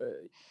this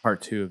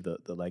part 2 of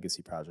the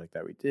legacy project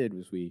that we did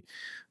was we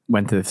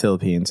went to the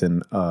Philippines,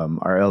 and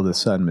our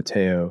eldest son,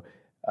 Mateo,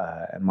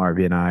 and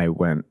Marvi and I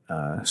went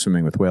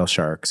swimming with whale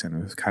sharks. And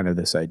it was kind of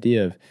this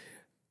idea of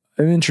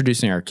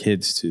introducing our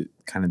kids to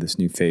kind of this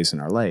new phase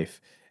in our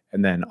life,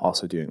 and then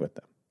also doing it with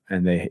them.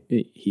 And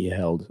he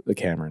held the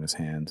camera in his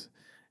hands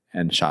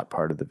and shot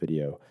part of the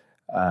video,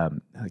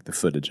 the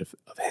footage of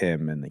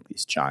him and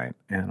these giant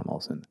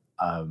animals. And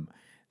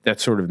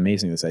that's sort of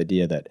amazing, this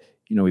idea that,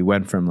 we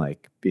went from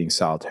being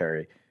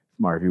solitary,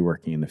 Marvi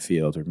working in the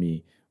field or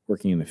me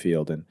working in the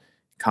field and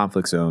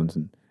conflict zones,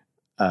 and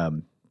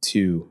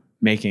to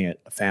making it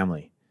a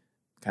family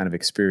kind of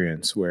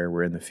experience where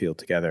we're in the field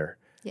together.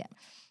 Yeah.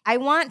 I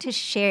want to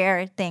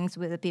share things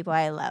with the people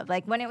I love.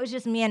 Like when it was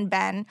just me and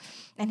Ben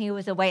and he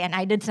was away and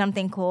I did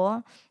something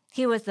cool,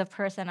 he was the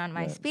person on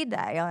my speed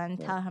dial and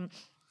tell him,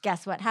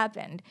 guess what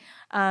happened?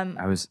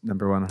 I was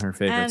number one on her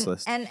favorites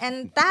list.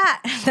 And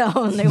that the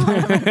only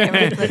one on my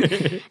favorites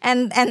list.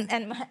 And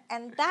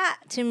that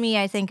to me,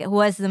 I think,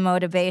 was the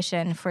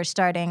motivation for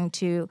starting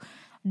to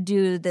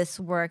do this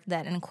work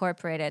that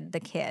incorporated the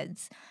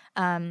kids.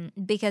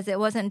 Because it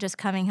wasn't just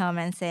coming home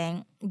and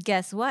saying,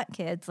 guess what,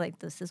 kids, like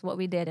this is what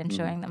we did, and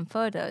showing them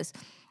photos.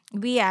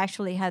 We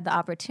actually had the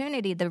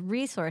opportunity, the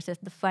resources,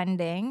 the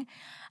funding,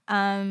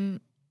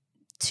 to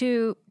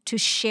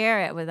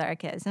share it with our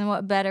kids. And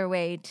what better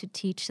way to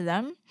teach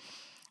them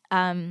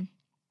than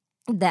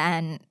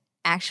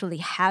actually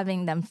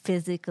having them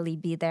physically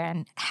be there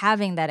and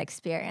having that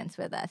experience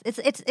with us.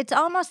 It's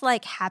almost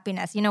like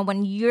happiness. You know,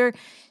 when you're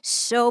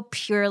so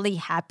purely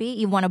happy,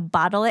 you want to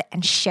bottle it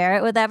and share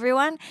it with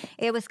everyone.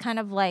 It was kind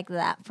of like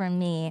that for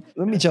me.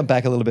 Let me jump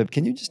back a little bit.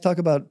 Can you just talk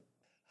about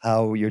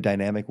how your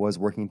dynamic was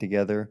working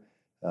together,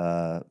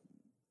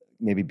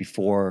 maybe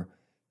before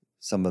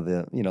some of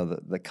the,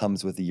 that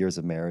comes with the years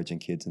of marriage and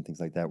kids and things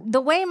like that?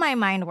 The way my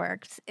mind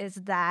works is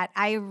that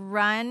I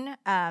run,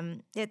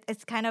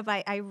 it's kind of,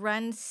 I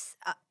run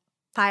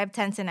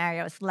 5-10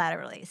 scenarios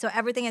laterally. So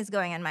everything is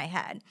going in my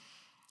head,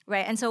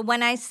 right? And so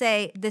when I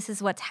say, this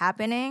is what's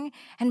happening,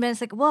 and Ben's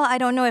like, well, I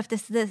don't know if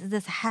this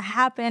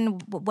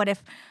happened. What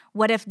if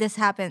this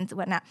happens?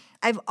 What not?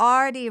 I've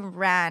already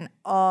ran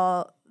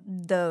all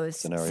those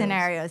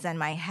scenarios in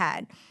my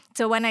head.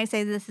 So when I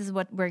say this is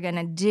what we're going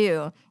to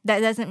do, that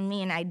doesn't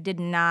mean I did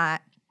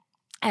not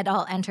at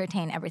all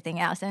entertain everything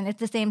else. And it's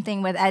the same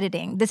thing with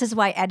editing. This is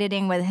why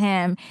editing with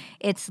him,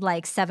 it's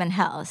like 7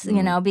 hells,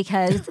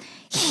 because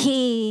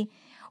he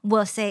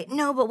will say,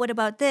 no, but what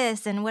about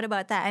this? And what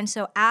about that? And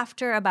so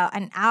after about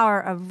an hour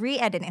of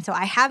re-editing, so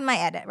I have my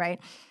edit, right?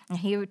 And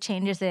he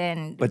changes it.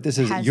 And but this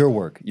is your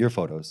work, your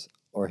photos.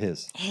 Or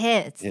his?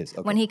 His. Okay.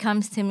 When he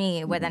comes to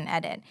me with an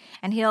edit.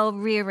 And he'll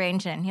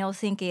rearrange it and he'll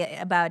think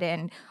about it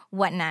and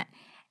whatnot.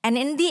 And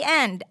in the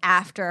end,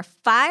 after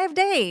 5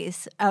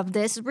 days of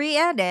this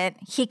re-edit,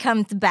 he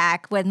comes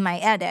back with my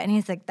edit. And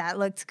he's like, that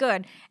looks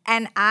good.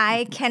 And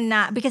I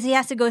cannot, because he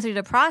has to go through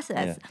the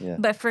process. Yeah.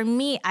 But for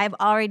me, I've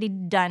already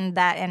done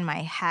that in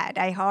my head.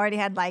 I already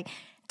had like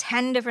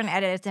 10 different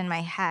edits in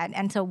my head.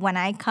 And so when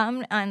I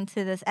come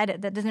onto this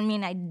edit, that doesn't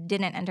mean I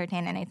didn't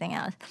entertain anything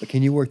else. But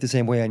can you work the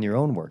same way on your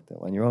own work, though,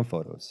 on your own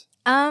photos?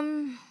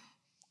 I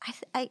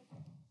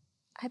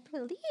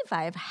believe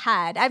I've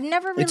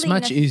never really. It's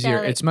much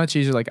easier. It's much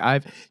easier. Like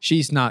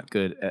she's not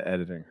good at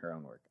editing her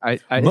own work.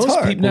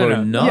 Most people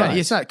are not. Yeah,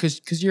 it's not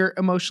because you're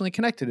emotionally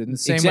connected in the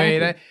same way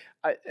that.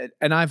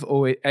 I've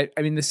always, I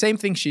mean, the same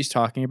thing she's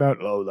talking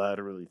about. Oh,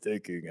 laterally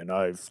thinking, and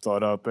I've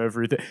thought up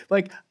everything.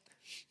 Like,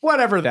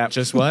 whatever that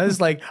just was.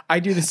 Like, I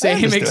do the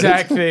same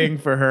exact thing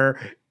for her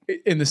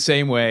in the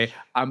same way.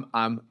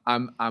 I'm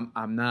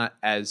not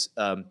as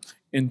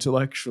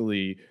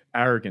intellectually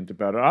arrogant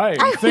about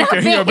it. I'm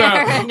thinking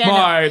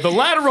about the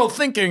lateral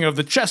thinking of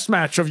the chess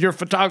match of your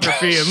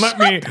photography, and let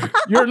me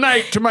your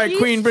knight to my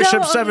queen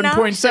bishop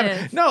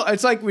 7.7. No,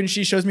 it's like when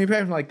she shows me a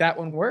picture, I'm like, that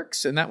one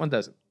works and that one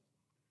doesn't.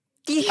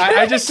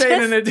 I just say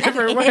it in a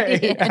different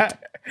way.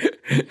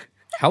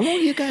 How long are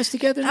you guys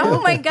together now?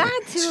 Oh my God,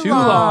 too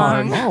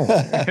long. Oh.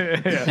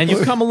 And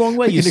you've come a long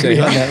way, you say.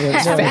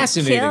 It's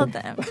fascinating. Killed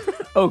them.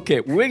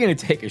 Okay, we're going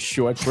to take a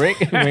short break.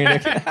 You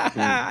think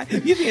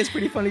it's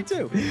pretty funny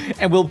too.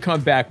 And we'll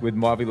come back with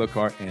Marvi,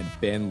 Lacar, and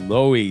Ben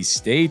Lowy.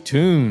 Stay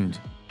tuned.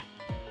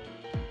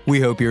 We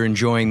hope you're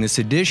enjoying this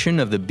edition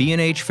of the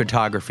B&H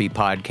Photography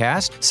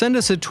Podcast. Send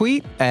us a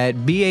tweet at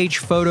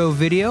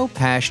BHPhotoVideo,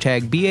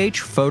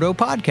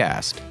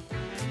 #BHPhotoPodcast.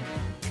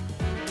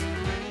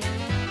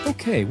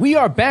 Okay, we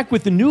are back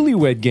with the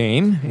newlywed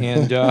game,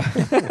 and our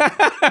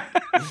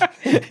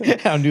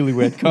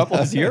newlywed couple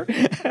is here.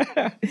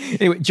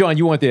 Anyway, John,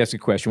 you wanted to ask a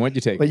question. Why don't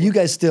you take it? But you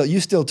guys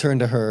still turn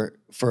to her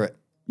for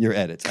your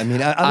edits. I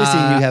mean, obviously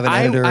you have an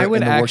editor. I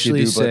would in the work actually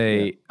you do,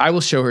 say I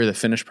will show her the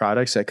finished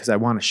products because I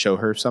want to show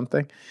her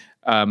something.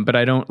 But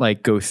I don't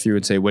like go through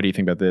and say, what do you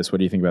think about this? What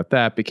do you think about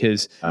that?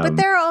 Because but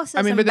there are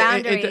also some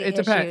boundary it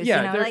depends. issues.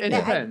 Yeah, it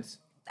depends.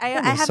 I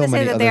have so to say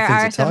many that other there things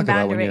are to some talk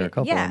about when boundaries. you're a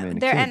couple. I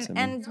mean, kids,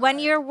 and when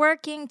you're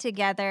working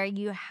together,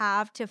 you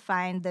have to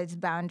find those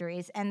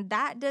boundaries, and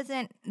that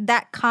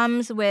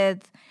comes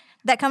with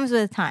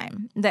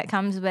time. That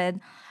comes with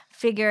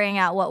figuring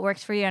out what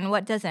works for you and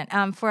what doesn't.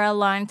 For a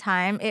long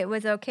time, it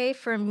was okay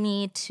for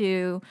me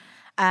to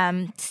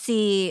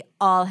see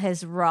all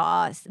his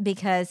raws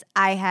because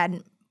I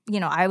had.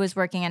 I was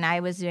working and I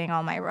was doing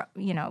all my,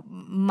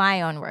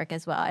 my own work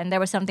as well. And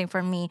there was something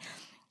for me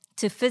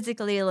to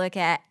physically look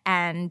at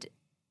and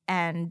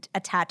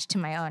attach to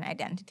my own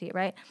identity,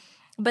 right?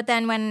 But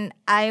then when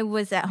I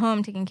was at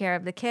home taking care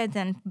of the kids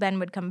and Ben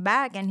would come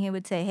back and he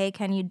would say, hey,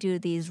 can you do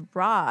these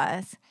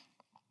raws?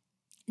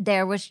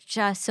 There was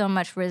just so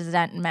much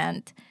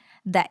resentment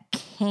that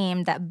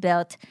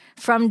built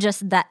from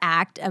just the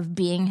act of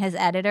being his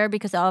editor,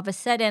 because all of a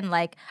sudden,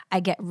 like, I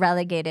get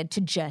relegated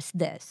to just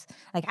this.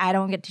 Like, I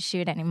don't get to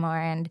shoot anymore,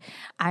 and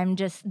I'm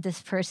just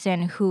this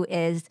person who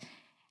is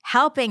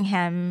helping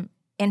him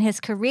in his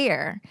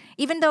career,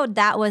 even though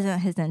that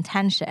wasn't his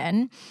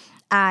intention.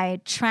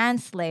 I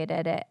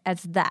translated it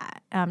as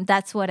that.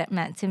 That's what it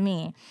meant to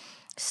me.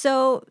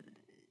 So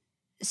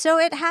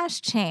it has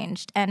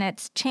changed, and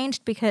it's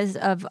changed because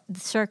of the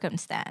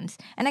circumstance.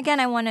 And again,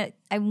 I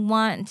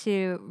want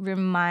to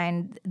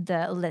remind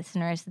the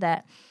listeners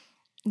that,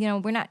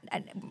 we're not.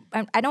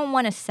 I don't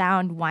want to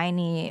sound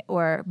whiny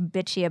or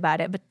bitchy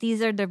about it, but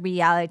these are the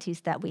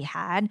realities that we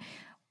had.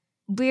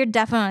 We're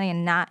definitely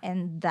not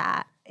in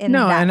that. And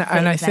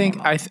I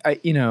think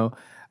anymore.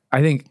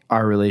 I think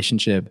our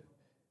relationship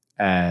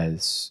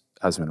as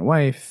husband and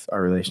wife,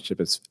 our relationship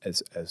as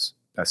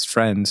best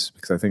friends,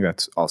 because I think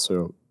that's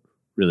also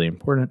really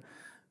important,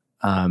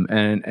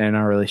 and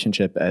our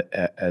relationship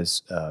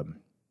as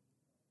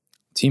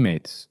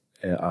teammates,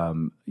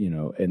 in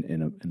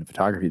a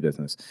photography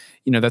business,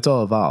 that's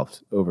all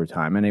evolved over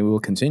time, and it will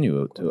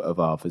continue to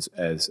evolve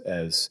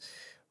as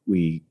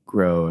we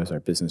grow, as our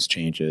business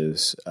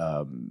changes,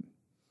 and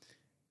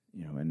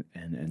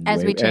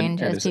as we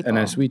change as people, and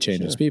as we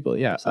change as people,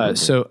 yeah. Absolutely.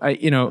 So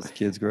as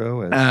kids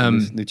grow,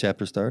 as new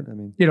chapters start. I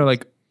mean,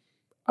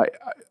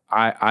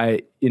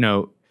 I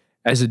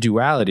as a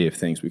duality of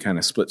things, we kind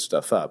of split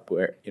stuff up.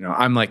 Where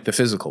I'm like the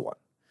physical one.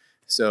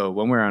 So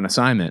when we're on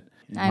assignment,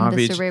 I'm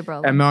the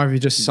cerebral. And Marvi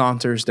just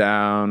saunters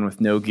down with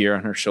no gear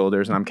on her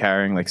shoulders, and I'm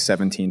carrying like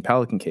 17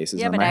 Pelican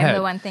cases on my head. Yeah, but I'm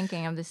the one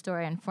thinking of the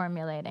story and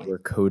formulating. We're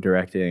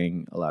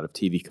co-directing a lot of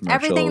TV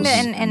commercials. Everything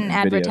in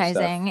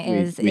advertising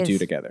we do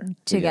together.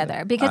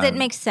 Because it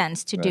makes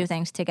sense to do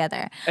things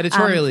together.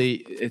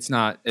 Editorially, it's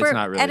not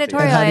really.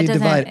 Editorial, and how do you it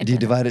divide? Do you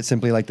divide it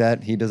simply like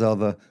that? He does all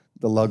the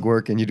lug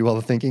work and you do all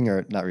the thinking,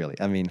 or not really?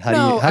 I mean, how do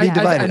you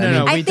divide it?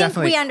 I think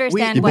we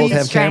understand you what both your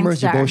have cameras.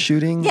 strengths You're are. both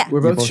shooting. Yeah. We're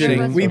both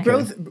shooting.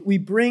 shooting. We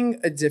bring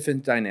a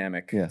different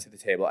dynamic to the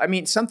table. I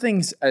mean,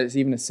 something's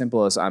even as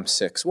simple as I'm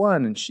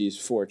 6'1" and she's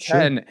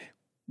 4'10".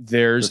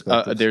 There's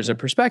a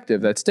perspective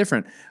that's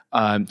different.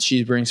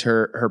 She brings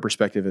her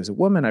perspective as a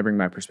woman. I bring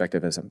my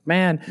perspective as a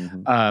man.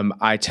 Mm-hmm.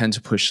 I tend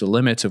to push the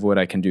limits of what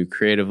I can do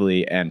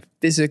creatively and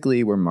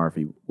physically, where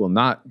Marvi will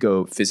not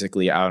go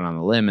physically out on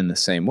a limb in the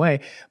same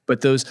way.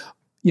 But those,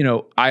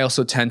 I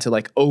also tend to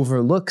like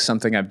overlook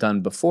something I've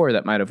done before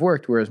that might have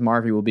worked, whereas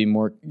Marvi will be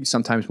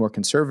sometimes more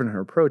conservative in her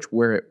approach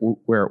where it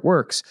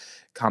works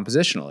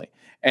compositionally.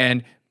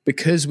 And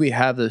because we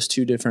have those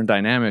two different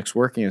dynamics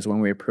working is when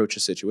we approach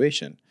a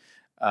situation,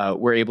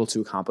 we're able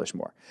to accomplish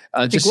more.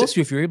 I think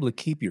also if you're able to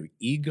keep your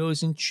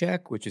egos in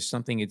check, which is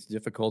something it's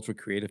difficult for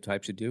creative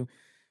types to do,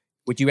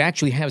 what you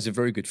actually have is a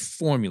very good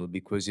formula,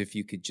 because if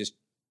you could just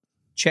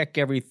check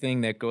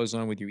everything that goes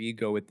on with your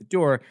ego at the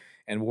door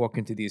and walk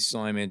into the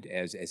assignment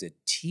as a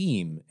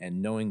team,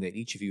 and knowing that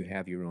each of you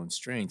have your own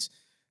strengths,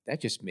 that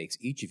just makes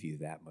each of you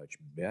that much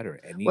better.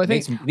 And well,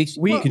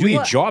 you could do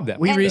your job that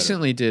much We better.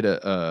 recently did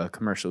a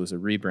commercial. It was a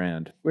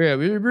rebrand. We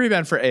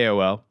rebrand for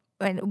AOL.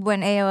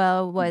 When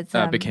AOL was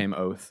became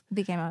Oath.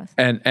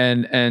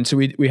 And so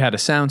we had a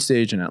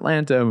soundstage in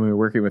Atlanta, and we were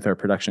working with our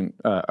production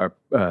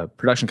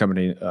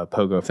company,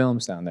 Pogo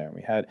Films, down there. And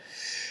we had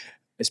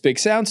this big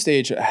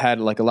soundstage that had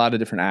like a lot of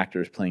different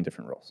actors playing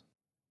different roles.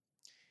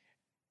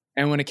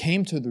 And when it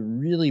came to the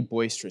really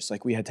boisterous,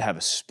 like we had to have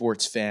a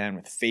sports fan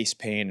with face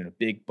paint and a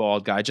big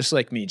bald guy, just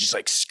like me, just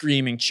like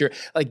screaming, cheer.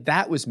 Like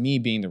that was me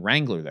being the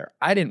wrangler there.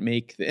 I didn't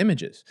make the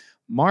images.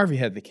 Marvi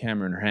had the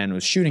camera in her hand and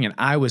was shooting, and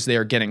I was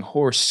there getting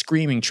hoarse,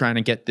 screaming, trying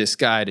to get this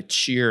guy to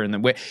cheer and the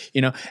way,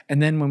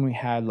 And then when we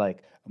had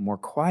like a more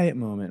quiet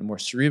moment, a more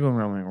cerebral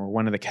moment, where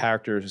one of the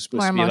characters was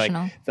supposed to be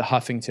like the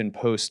Huffington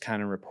Post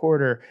kind of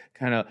reporter,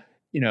 kind of,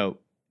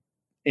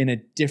 in a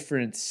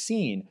different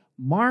scene,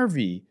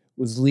 Marvi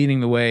was leading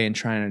the way and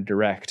trying to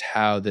direct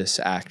how this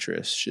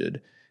actress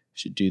should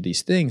do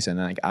these things, and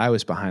like I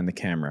was behind the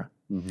camera,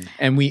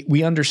 and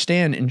we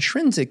understand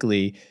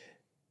intrinsically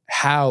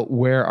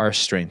where our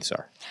strengths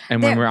are,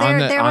 and when we're on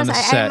the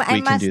set,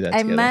 we can do that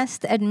together. I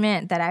must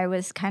admit that I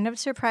was kind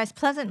of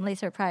pleasantly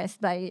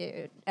surprised by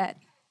you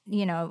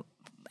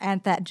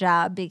at that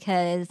job,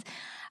 because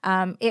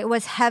it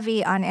was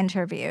heavy on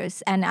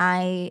interviews, and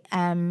I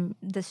am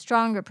the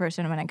stronger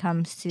person when it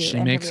comes to She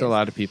interviews. makes a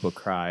lot of people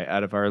cry.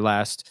 Out of our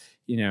last,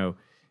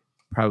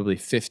 probably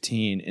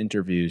 15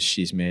 interviews,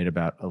 she's made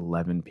about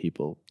 11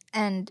 people.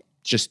 And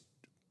just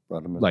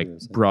brought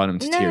them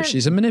to tears.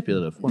 She's a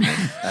manipulative woman.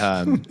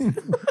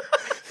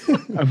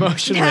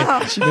 Emotionally.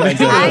 No.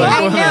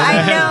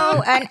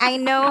 I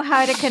know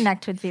how to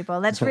connect with people.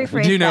 Let's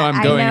rephrase Do you know that.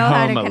 I'm going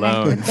home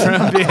alone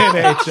from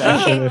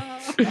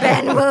B&H?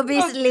 Ben will be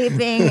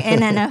sleeping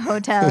in a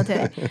hotel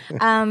today.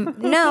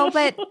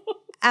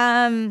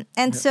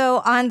 And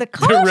so on the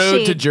call sheet, the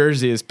road to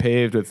Jersey is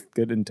paved with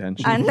good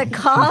intention. On the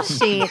call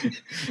sheet,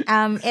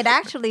 it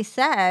actually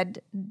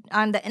said,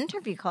 on the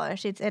interview call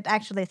sheets, it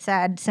actually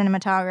said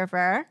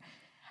cinematographer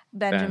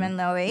Benjamin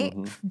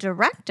Lowy,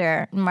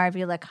 director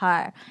Marvi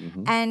Lacar,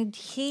 and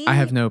I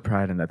have no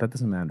pride in that. That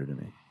doesn't matter to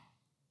me.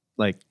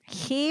 Like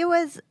he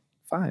was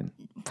fine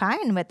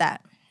with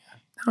that.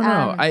 I don't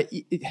know. I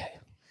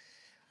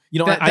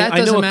know.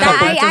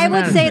 I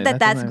would say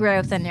that's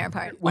growth on your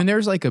part. When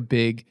there's like a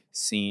big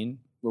scene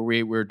where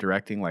we were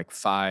directing like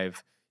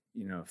 5,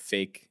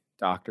 fake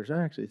doctors.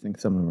 I actually think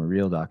some of them were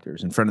real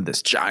doctors in front of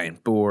this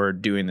giant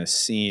board doing this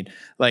scene.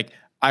 Like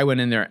I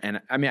went in there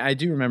and I mean, I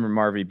do remember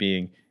Marvi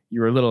being,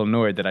 you were a little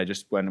annoyed that I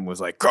just went and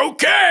was like,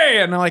 okay.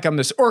 And I'm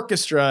this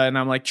orchestra and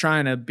I'm like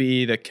trying to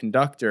be the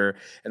conductor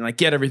and like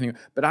get everything.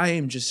 But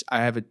I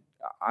have a,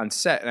 on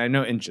set, and I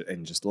know in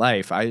just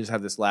life, I just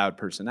have this loud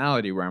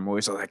personality where I'm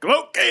always like,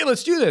 okay,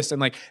 let's do this. And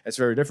like, it's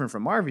very different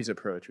from Marvi's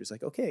approach. He's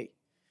like, okay,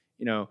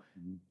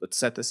 let's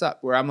set this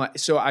up. Where I'm like,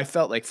 so I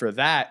felt like for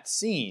that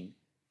scene,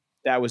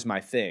 that was my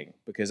thing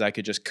because I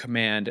could just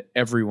command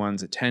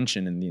everyone's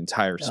attention in the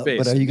entire space.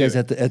 But are you guys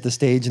at the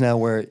stage now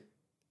where,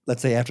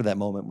 let's say after that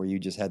moment where you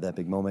just had that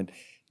big moment,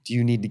 do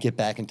you need to get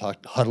back and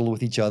huddle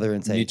with each other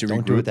and say,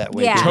 don't do it that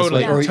way? Yeah.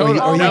 Totally. Or Totally.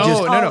 you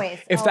just,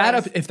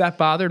 No. If that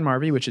bothered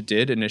Marvi, which it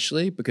did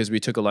initially, because we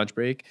took a lunch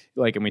break,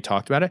 and we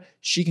talked about it,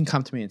 she can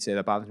come to me and say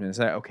that bothers me, and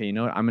say, okay, you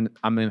know what, I'm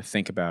gonna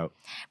think about.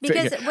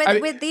 Because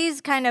with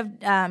these kind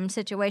of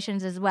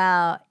situations as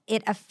well,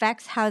 it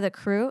affects how the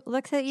crew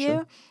looks at you.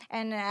 Sure.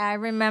 And I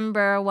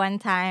remember one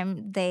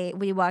time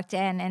we walked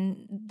in,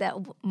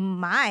 and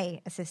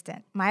my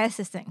assistant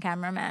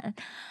cameraman.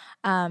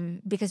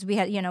 Because we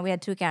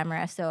had 2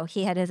 cameras, so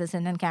he had his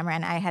assistant camera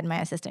and I had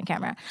my assistant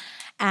camera,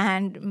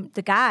 and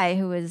the guy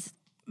who was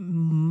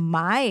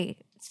my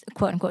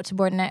quote unquote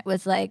subordinate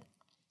was like,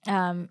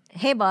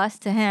 "Hey, boss,"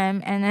 to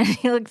him, and then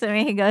he looks at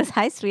me, he goes,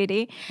 "Hi,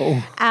 sweetie."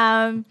 Well,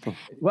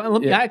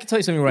 I can tell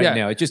you something right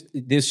now. It just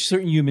there's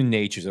certain human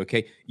natures.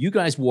 Okay, you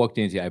guys walked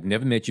into. I've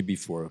never met you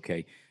before.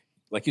 Okay,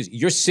 like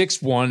you're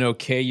 6'1".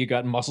 Okay, you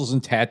got muscles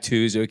and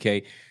tattoos.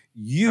 Okay.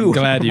 I'm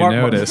glad you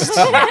noticed.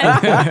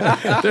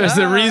 There's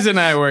a reason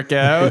I work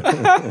out.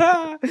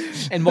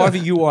 And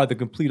Marvi, you are the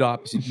complete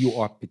opposite. You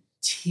are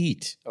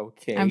petite,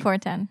 okay? I'm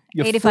 4'10",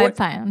 85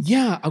 pounds.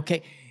 Yeah,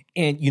 okay.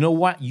 And you know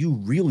what?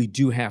 You really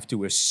do have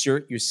to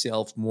assert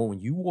yourself more when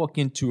you walk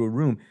into a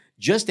room,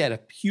 just out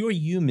of pure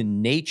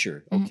human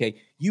nature,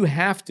 okay? You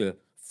have to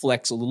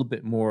flex a little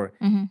bit more,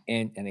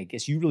 and I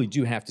guess you really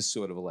do have to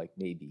sort of like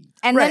maybe...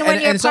 And then when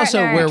and it's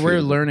also where we're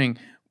learning...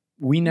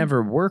 We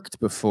never worked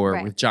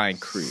before with giant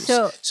crews.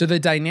 So the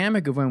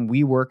dynamic of when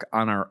we work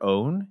on our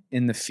own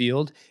in the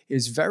field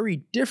is very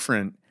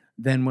different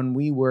than when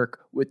we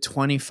work with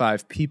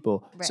 25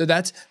 people. Right. So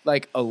that's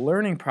like a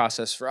learning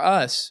process for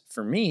us,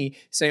 for me,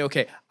 saying,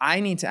 okay,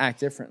 I need to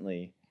act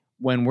differently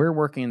when we're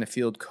working in the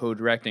field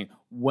co-directing,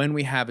 when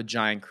we have a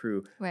giant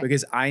crew,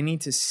 because I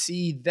need to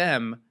see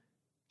them.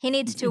 He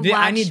needs to watch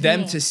I need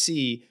them to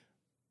see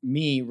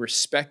me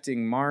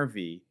respecting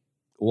Marvi.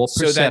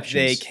 So that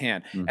they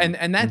can. And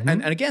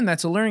and again,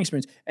 that's a learning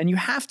experience. And you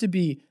have to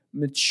be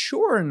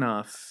mature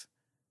enough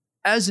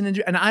as an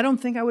and I don't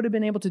think I would have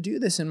been able to do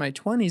this in my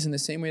 20s in the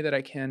same way that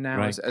I can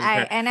now as a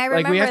parent. And I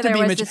remember we have to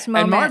be this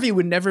moment. And Marvi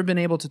would never have been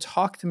able to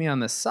talk to me on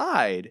the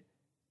side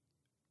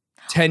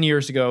 10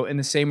 years ago in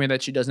the same way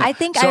that she does now. I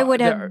think I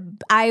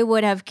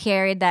would have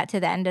carried that to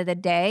the end of the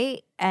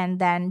day and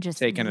then just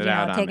taking it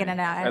out.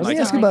 Let me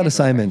ask about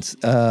assignments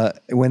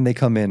when they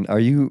come in.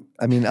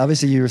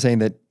 Obviously you were saying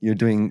that you're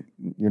doing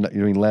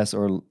less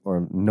or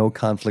no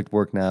conflict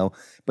work now,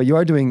 but you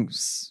are doing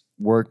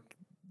work,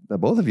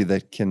 both of you,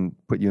 that can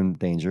put you in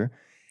danger.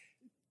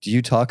 Do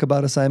you talk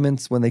about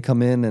assignments when they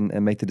come in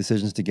and make the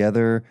decisions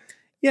together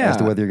as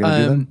to whether you're going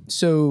to do them?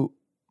 So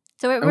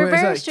we're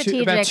very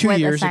strategic. About 2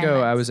 years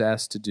ago, I was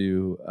asked to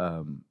to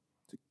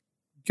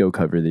go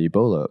cover the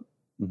Ebola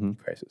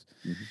crisis.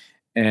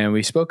 And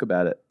we spoke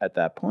about it at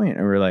that point.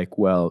 And we were like,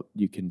 well,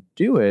 you can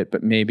do it,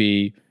 but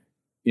maybe,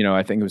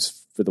 I think it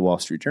was for the Wall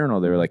Street Journal.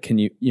 They were like, can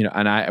you,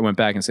 and I went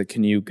back and said,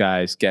 can you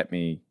guys get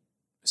me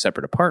a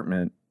separate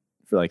apartment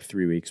for like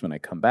 3 weeks when I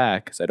come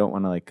back? Because I don't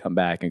want to like come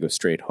back and go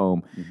straight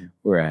home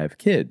where I have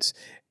kids.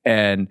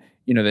 And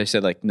they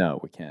said like, no,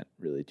 we can't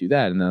really do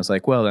that. And I was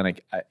like, well, then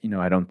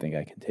I don't think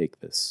I can take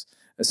this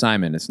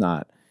assignment. It's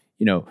not,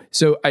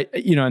 so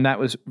and that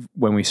was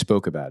when we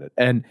spoke about it.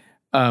 And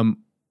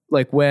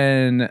like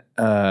when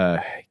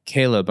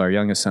Caleb, our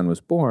youngest son,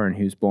 was born,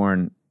 he was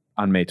born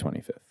on May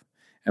 25th.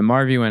 And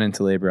Marvi went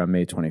into labor on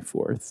May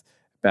 24th,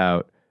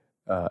 about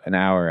an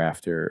hour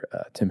after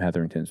Tim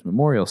Hetherington's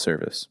memorial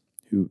service,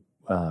 who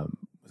was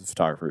a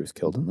photographer who was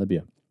killed in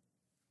Libya.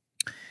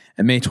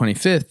 And May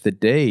 25th, the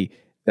day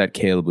that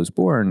Caleb was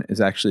born, is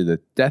actually the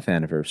death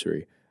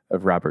anniversary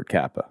of Robert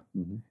Capa.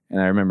 And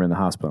I remember in the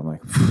hospital, I'm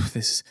like,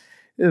 this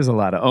is a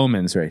lot of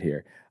omens right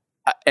here.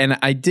 And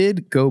I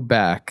did go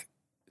back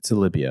to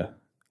Libya,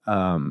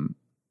 a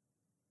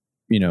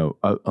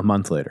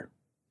month later,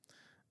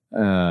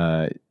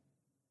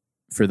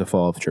 for the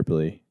fall of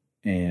Tripoli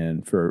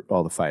and for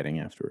all the fighting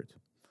afterwards.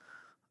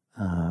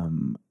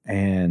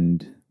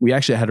 And we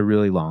actually had a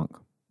really long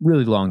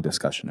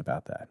discussion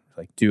about that.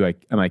 Like,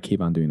 am I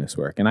keep on doing this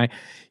work? And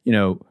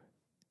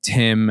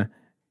Tim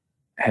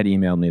had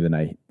emailed me the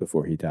night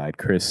before he died.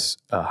 Chris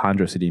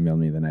Hondros had emailed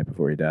me the night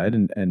before he died,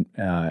 and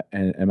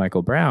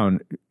Michael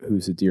Brown,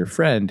 who's a dear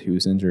friend who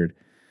was injured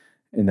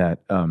in that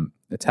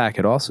attack,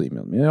 had also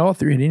emailed me. And all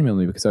three had emailed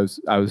me because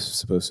I was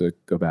supposed to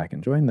go back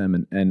and join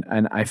them,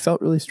 and I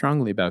felt really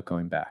strongly about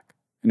going back.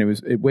 And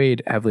it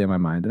weighed heavily on my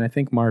mind. And I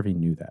think Marvi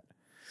knew that.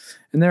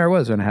 And there I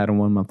was, and I had a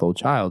 1-month-old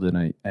child,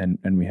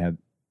 and we had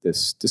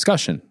this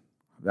discussion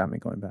about me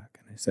going back.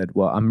 And I said,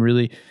 well, I'm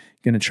really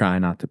going to try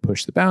not to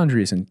push the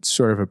boundaries and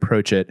sort of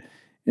approach it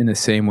in the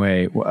same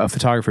way. A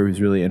photographer who was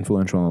really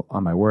influential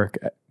on my work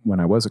when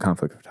I was a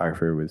conflict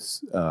photographer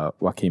was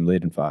Joachim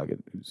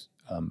Leidenfog, who's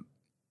in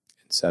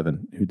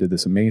Seven, who did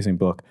this amazing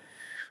book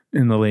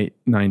in the late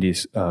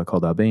 90s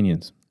called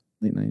Albanians,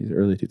 late 90s,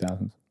 early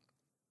 2000s.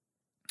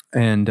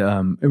 And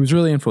it was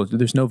really influential.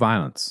 There's no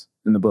violence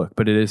in the book,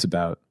 but it is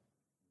about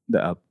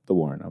the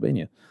war in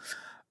Albania.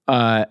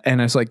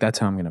 And I was like, that's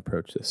how I'm going to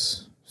approach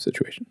this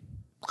situation.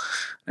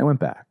 I went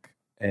back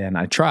and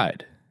I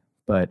tried,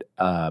 but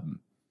I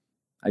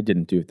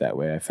didn't do it that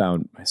way. I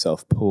found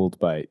myself pulled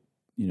by,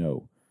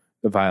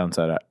 the violence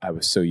that I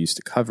was so used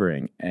to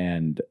covering,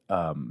 and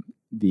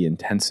the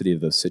intensity of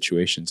those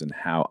situations and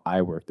how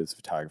I worked as a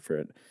photographer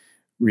and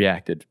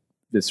reacted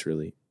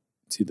viscerally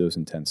to those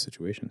intense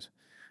situations.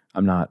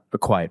 I'm not a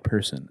quiet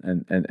person,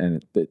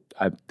 and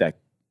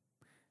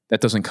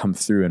that doesn't come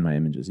through in my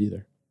images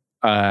either.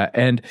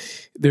 And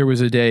there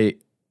was a day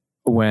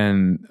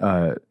when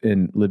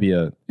in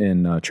Libya,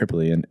 in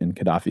Tripoli, in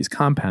Gaddafi's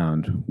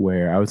compound,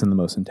 where I was in the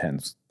most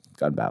intense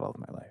gun battle of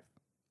my life.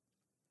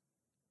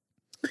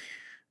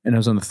 And I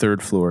was on the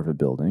 3rd floor of a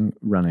building,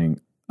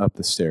 running up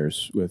the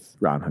stairs with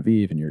Ron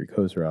Haviv and Yuri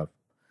Kozarov.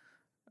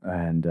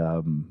 And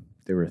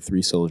there were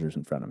 3 soldiers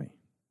in front of me.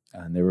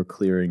 And they were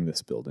clearing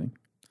this building.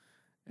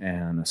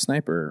 And a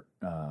sniper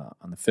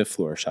on the 5th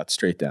floor shot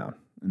straight down.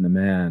 And the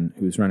man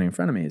who was running in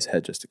front of me, his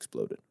head just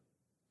exploded.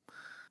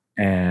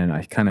 And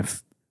I kind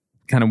of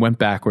went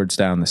backwards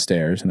down the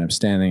stairs, and I'm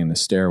standing in the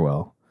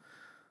stairwell.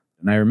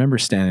 And I remember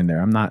standing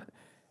there. I'm not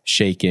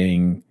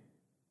shaking.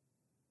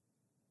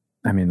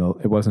 I mean,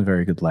 it wasn't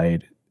very good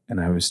light. And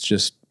I was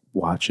just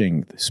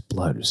watching. This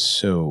blood was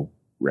so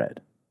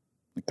red,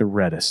 like the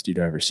reddest you'd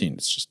ever seen.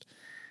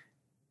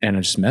 And I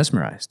was just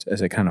mesmerized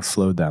as I kind of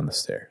flowed down the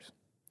stairs.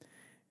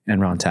 And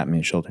Ron tapped me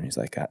on the shoulder, and he's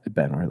like,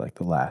 Ben, we're like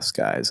the last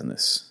guys in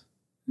this.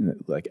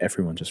 Like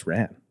everyone just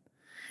ran.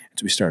 And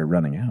so we started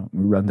running out.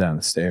 We run down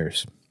the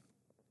stairs,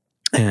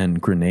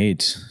 and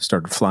grenades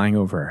started flying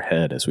over our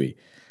head as we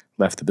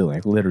left the building.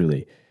 Like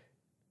literally,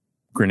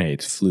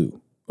 grenades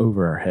flew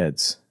over our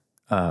heads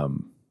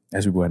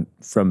as we went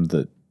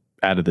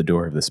out of the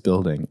door of this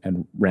building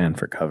and ran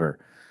for cover.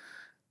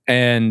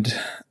 And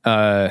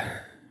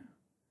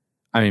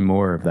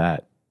more of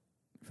that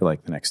for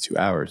like the next 2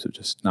 hours of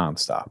just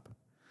nonstop.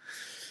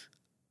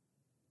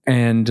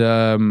 And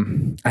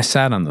I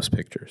sat on those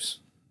pictures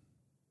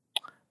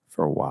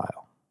for a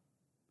while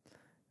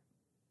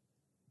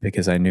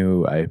because I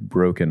knew I had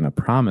broken a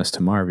promise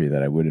to Marvi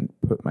that I wouldn't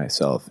put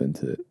myself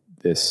into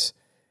this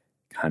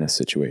kind of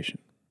situation.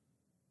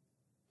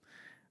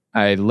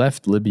 I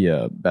left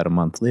Libya about a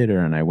month later,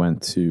 and I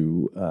went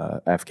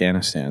to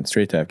Afghanistan,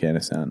 straight to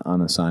Afghanistan,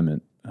 on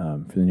assignment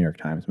for the New York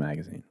Times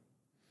Magazine.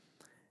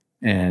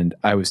 And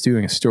I was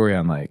doing a story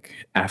on like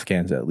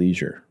Afghans at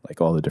leisure,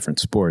 like all the different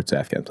sports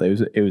Afghans play.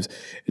 It was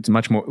a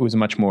much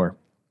more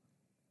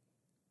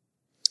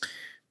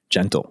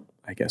gentle,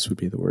 I guess would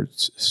be the word,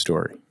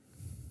 story.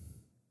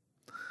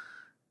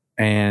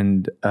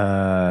 And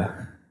I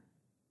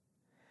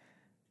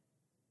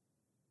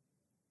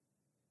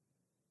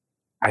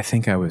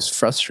think I was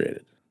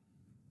frustrated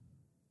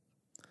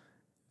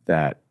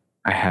that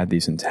I had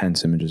these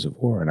intense images of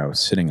war, and I was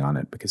sitting on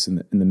it because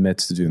in the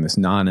midst of doing this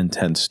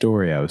non-intense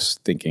story, I was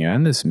thinking,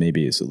 and this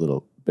maybe is a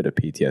little bit of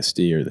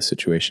PTSD or the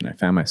situation I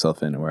found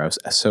myself in, where I was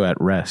so at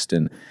rest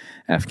in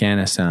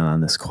Afghanistan on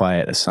this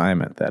quiet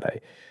assignment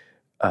that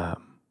I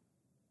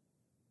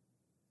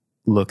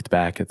looked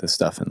back at the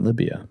stuff in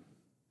Libya.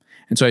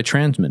 And so I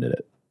transmitted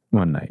it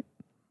one night.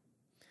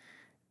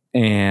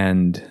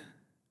 And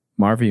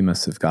Marvi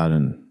must have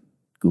gotten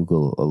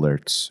Google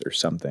alerts or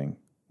something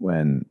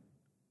when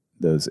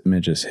those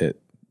images hit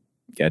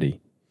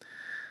Getty.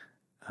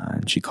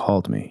 And she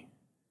called me.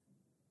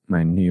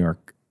 My New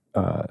York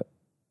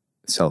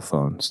cell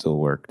phone still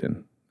worked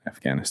in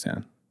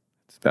Afghanistan.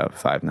 It's about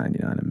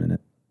 $5.99 a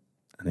minute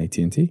on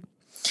AT&T.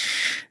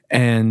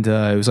 And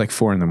it was like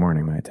 4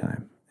 a.m. my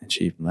time. And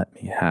she let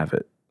me have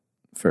it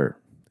for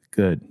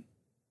good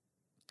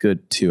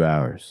 2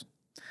 hours.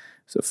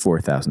 So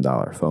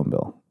 $4,000 phone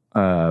bill.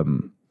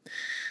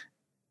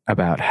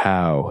 About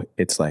how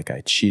it's like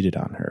I cheated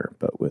on her,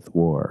 but with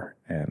war,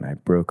 and I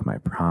broke my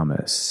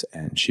promise,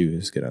 and she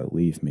was going to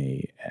leave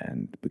me,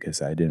 and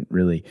because I didn't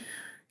really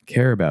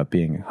care about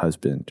being a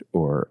husband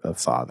or a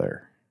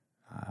father.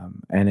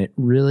 And it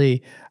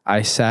really,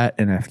 I sat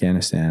in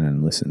Afghanistan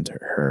and listened to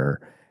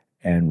her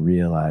and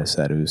realized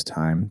that it was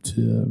time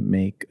to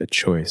make a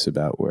choice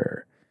about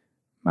where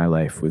my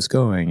life was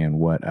going and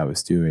what I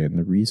was doing and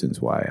the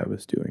reasons why I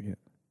was doing it.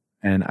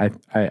 And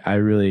I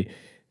really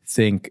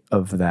think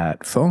of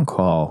that phone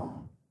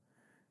call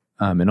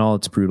in all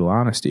its brutal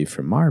honesty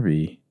from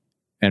Marvi,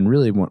 and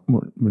really one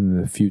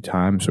of the few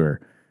times where,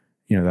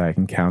 that I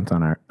can count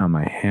on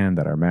my hand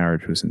that our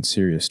marriage was in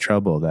serious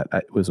trouble, that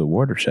it was a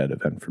watershed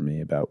event for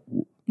me about,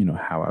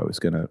 how I was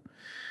going to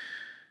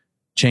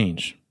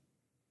change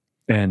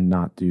and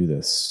not do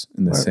this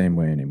in the same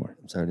way anymore.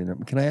 I'm sorry to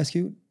interrupt. Can I ask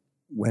you,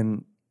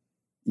 when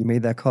you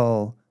made that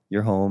call,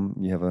 you're home,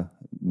 you have a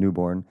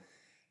newborn,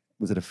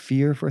 was it a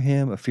fear for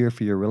him, a fear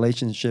for your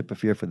relationship, a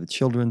fear for the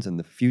children's and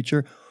the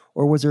future?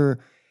 Or was there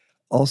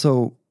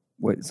also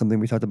something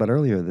we talked about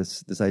earlier,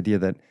 this idea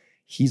that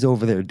he's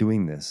over there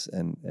doing this,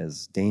 and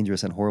as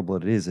dangerous and horrible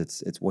it is,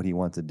 it's what he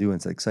wants to do, and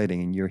it's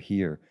exciting, and you're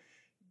here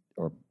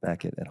or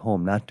back at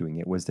home not doing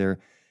it. Was there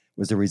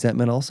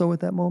resentment also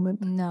at that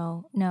moment?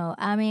 No.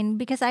 I mean,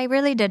 because I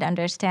really did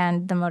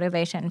understand the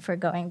motivation for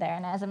going there.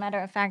 And as a matter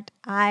of fact,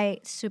 I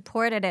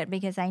supported it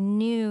because I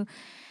knew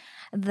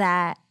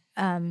that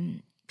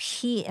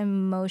he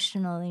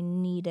emotionally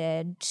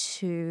needed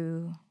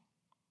to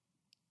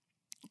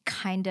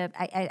kind of,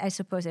 I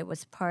suppose it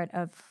was part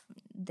of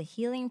the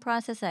healing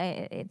process.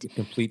 To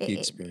complete the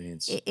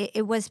experience.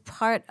 It was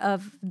part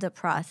of the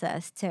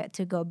process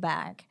to go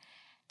back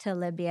to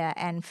Libya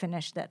and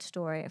finish that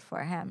story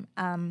for him.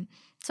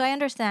 So I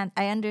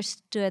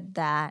understood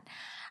that.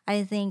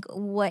 I think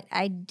what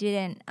I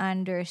didn't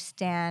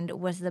understand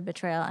was the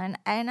betrayal.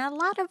 And a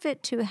lot of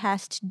it too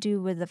has to do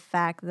with the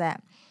fact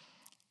that,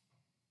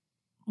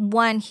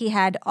 one, he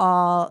had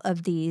all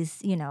of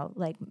these,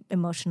 like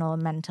emotional,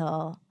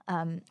 mental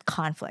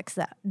conflicts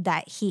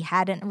that he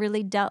hadn't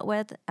really dealt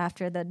with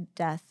after the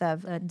death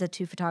of the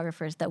two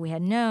photographers that we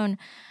had known.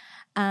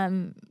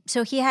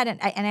 So he hadn't,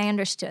 and I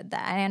understood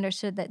that. I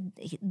understood that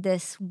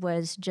this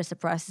was just a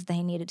process that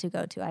he needed to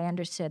go to. I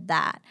understood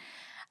that.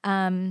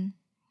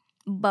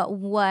 But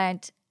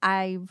what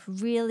I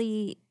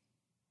really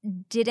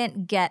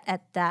didn't get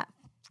at that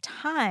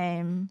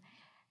time,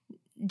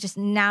 just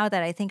now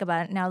that I think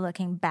about it, now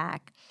looking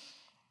back,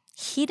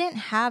 he didn't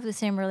have the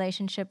same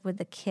relationship with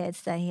the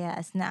kids that he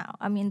has now.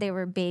 I mean, they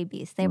were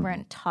babies. They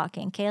weren't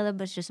talking. Caleb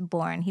was just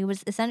born. He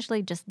was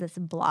essentially just this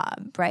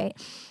blob, right?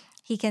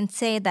 He can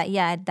say that,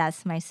 yeah,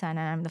 that's my son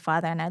and I'm the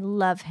father and I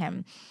love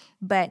him.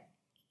 But,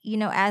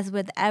 as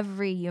with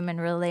every human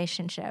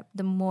relationship,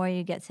 the more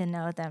you get to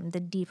know them, the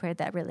deeper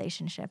that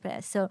relationship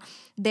is. So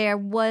there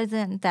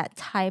wasn't that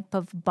type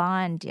of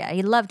bond yet.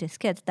 He loved his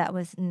kids.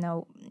 That's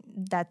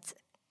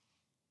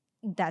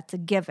a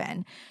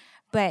given.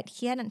 But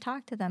he hadn't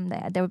talked to them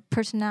there. Their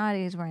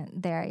personalities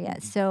weren't there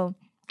yet. So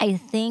I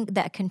think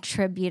that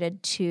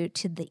contributed to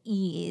the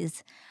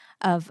ease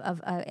of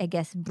I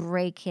guess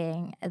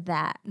breaking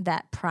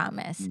that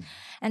promise.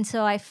 And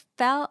so I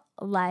felt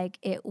like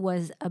it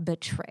was a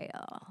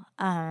betrayal.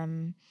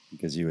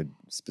 Because you had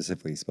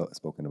specifically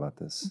spoken about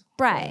this.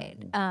 Right.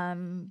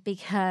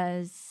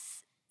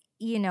 Because,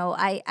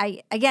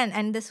 I again,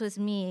 and this was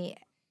me,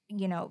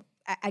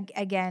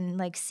 again,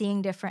 like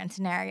seeing different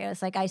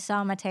scenarios. Like I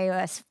saw Mateo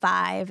as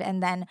 5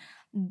 and then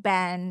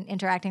Ben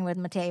interacting with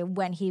Mateo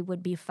when he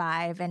would be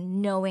 5 and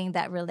knowing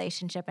that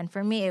relationship. And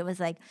for me, it was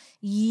like,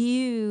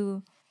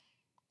 you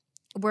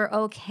were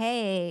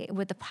okay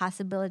with the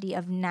possibility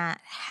of not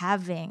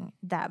having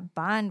that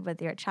bond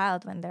with your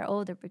child when they're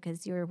older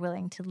because you were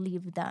willing to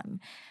leave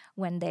them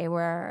when they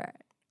were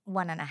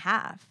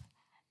 1.5.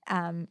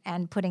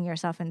 And putting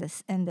yourself in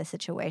this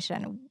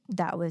situation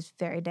that was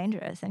very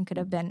dangerous and could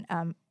have been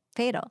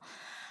fatal.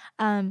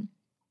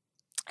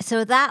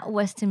 So that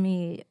was to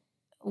me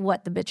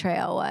what the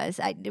betrayal was.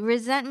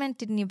 Resentment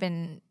didn't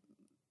even.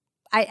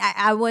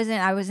 I was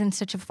in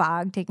such a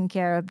fog taking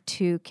care of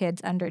 2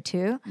 kids under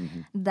 2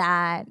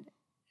 that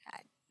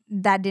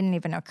didn't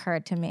even occur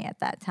to me at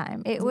that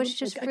time. It was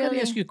just I really.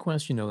 gotta ask you a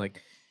question though.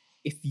 Like,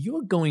 if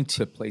you're going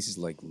to places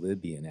like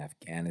Libya and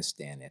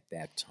Afghanistan at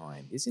that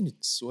time, isn't it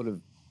sort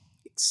of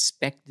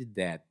expected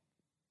that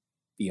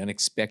the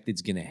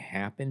unexpected's going to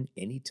happen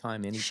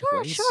anytime, any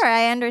place? Sure,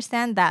 I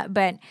understand that,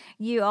 but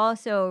you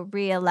also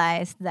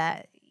realize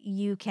that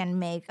you can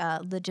make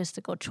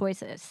logistical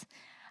choices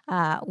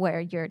where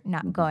you're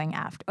not going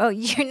after. Oh,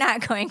 you're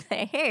not going to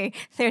say, "Hey,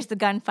 there's the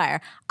gunfire.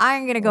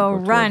 I'm going to go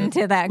run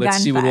to that gunfire."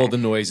 Let's see what all the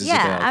noise is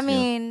about. Yeah, I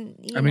mean,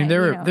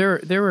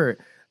 there were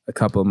a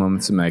couple of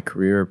moments in my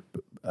career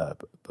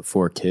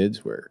before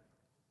kids where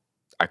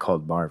I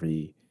called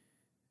Marvi.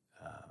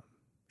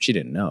 She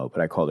didn't know,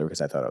 but I called her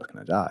because I thought I was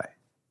going to die.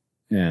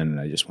 And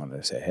I just wanted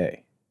to say,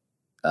 hey,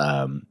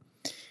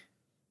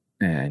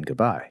 and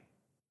goodbye.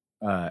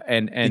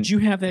 And did you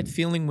have that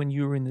feeling when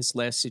you were in this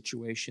last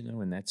situation, though,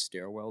 in that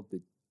stairwell?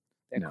 Did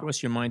that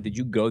cross your mind? Did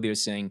you go there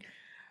saying,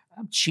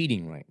 I'm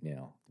cheating right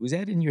now? Was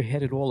that in your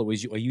head at all, or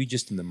are you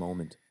just in the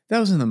moment? That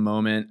was in the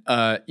moment.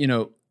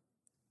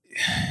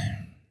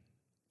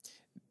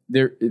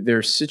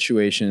 There's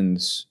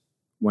situations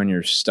when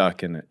you're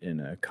stuck in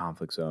a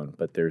conflict zone,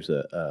 but there's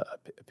a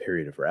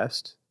period of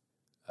rest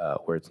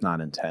where it's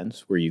not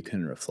intense, where you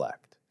can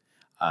reflect.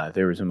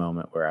 There was a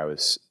moment where I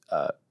was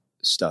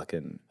stuck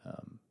in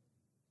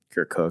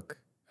Kirkuk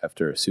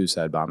after a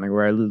suicide bombing,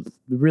 where I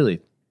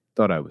really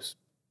thought I was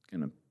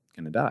gonna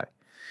die,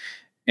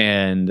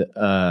 and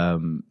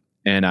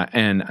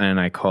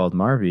I called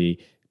Marvi,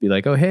 be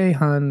like, "Oh hey,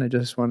 hon, I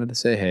just wanted to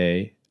say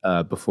hey,"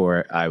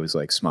 before I was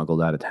like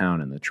smuggled out of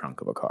town in the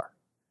trunk of a car.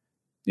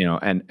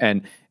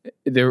 and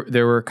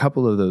there were a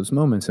couple of those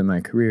moments in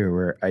my career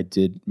where I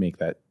did make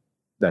that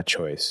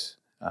choice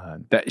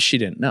that she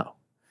didn't know.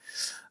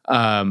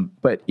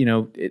 But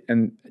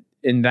and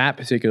in that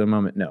particular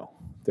moment, no,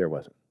 there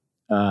wasn't.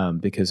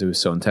 Because it was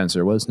so intense,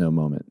 there was no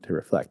moment to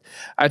reflect.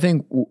 I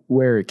think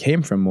where it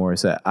came from more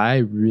is that I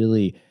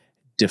really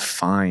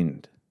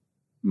defined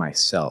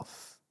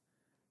myself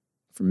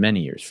for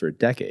many years, for a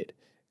decade,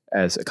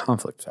 as a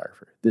conflict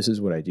photographer. This is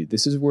what I do.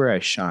 This is where I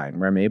shine,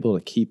 where I'm able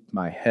to keep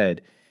my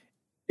head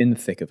in the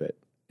thick of it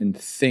and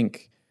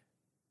think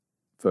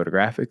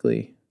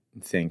photographically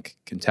and think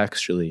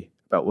contextually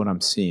about what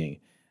I'm seeing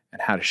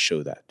and how to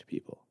show that to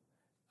people.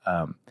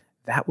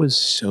 That was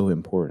so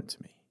important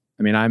to me.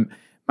 I mean,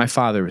 my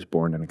father was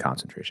born in a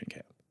concentration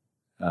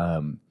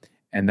camp.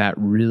 And that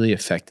really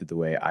affected the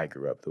way I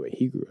grew up, the way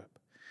he grew up.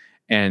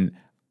 And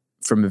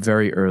from a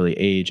very early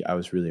age, I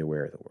was really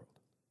aware of the world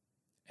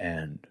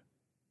and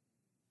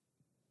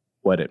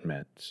what it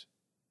meant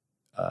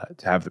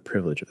to have the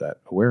privilege of that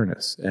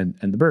awareness and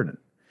the burden.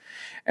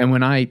 And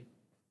when I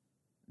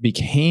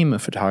became a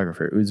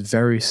photographer, it was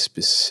very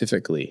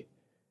specifically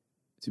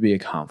to be a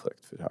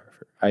conflict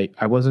photographer.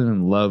 I wasn't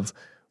in love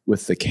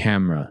with the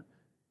camera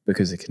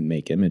because it can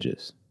make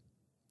images.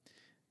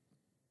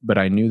 But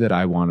I knew that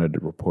I wanted to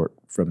report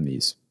from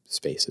these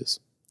spaces.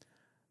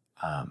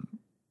 And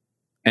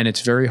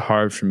it's very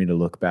hard for me to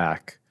look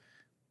back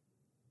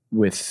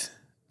with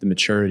the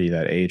maturity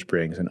that age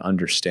brings and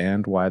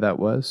understand why that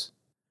was,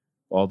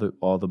 all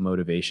the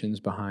motivations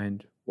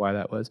behind why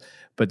that was.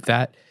 But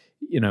that,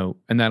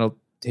 and that'll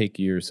take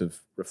years of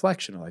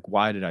reflection, like,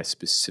 why did I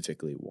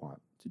specifically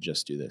want to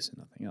just do this and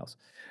nothing else?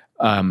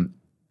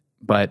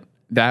 But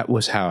that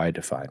was how I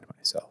defined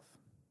myself.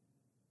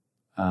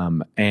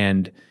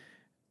 And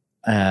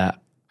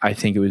I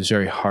think it was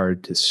very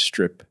hard to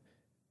strip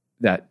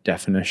that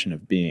definition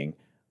of being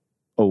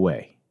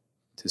away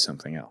to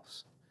something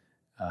else.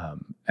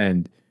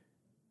 And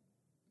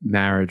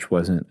marriage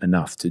wasn't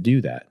enough to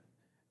do that,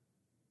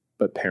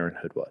 but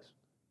parenthood was.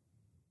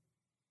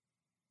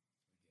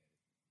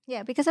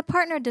 Yeah, because a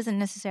partner doesn't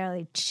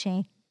necessarily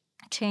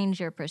change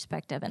your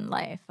perspective in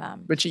life.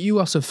 But you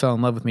also fell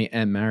in love with me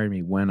and married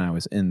me when I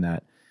was in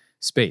that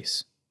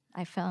space.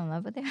 I fell in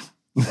love with you.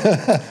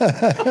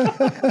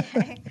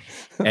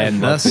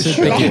 And thus it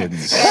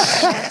begins.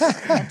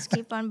 Let's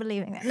keep on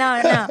believing that.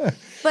 No.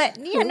 But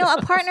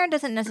a partner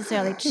doesn't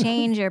necessarily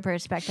change your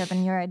perspective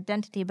and your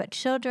identity, but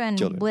children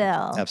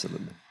will.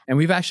 Absolutely. And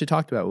we've actually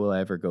talked about, will I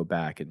ever go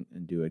back and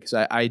do it?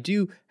 Because I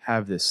do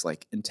have this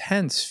like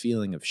intense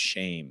feeling of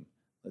shame,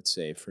 let's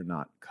say, for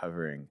not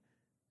covering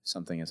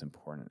something as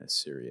important as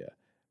Syria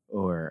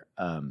or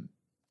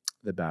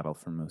the battle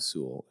for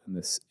Mosul. And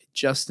this,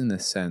 just in the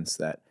sense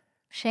that,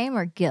 shame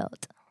or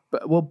guilt?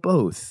 Well,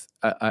 both.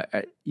 That's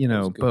a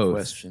good both.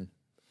 question.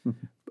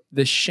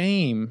 The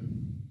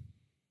shame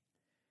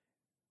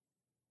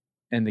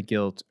and the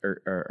guilt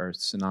are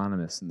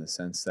synonymous in the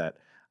sense that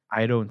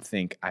I don't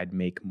think I'd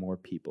make more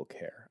people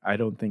care. I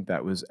don't think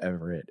that was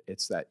ever it.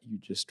 It's that you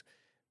just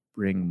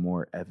bring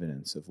more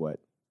evidence of what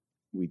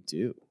we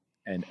do.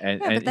 There's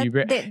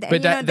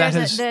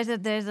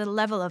a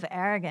level of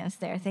arrogance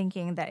there,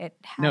 thinking that it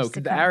has to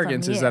come the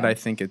arrogance from is you. that I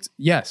think it's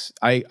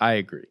I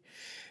agree.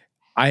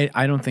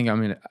 I don't think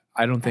I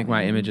don't think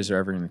my images are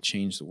ever gonna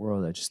change the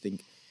world. I just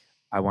think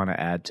I want to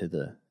add to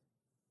the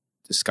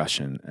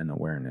discussion and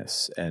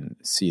awareness and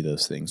see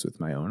those things with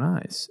my own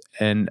eyes.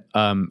 And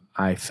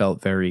I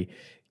felt very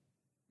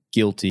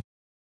guilty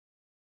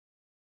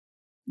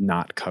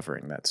not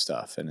covering that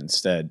stuff and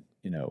instead,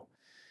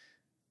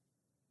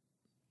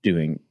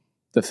 doing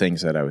the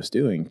things that I was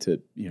doing to,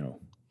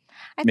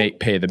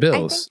 pay the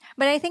bills.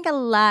 I think a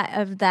lot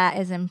of that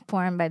is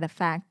informed by the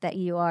fact that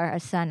you are a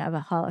son of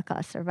a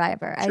Holocaust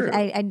survivor. Sure.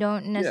 I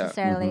don't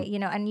necessarily,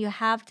 and you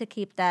have to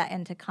keep that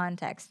into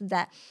context,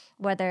 that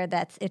whether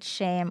it's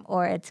shame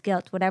or it's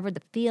guilt, whatever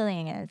the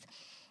feeling is,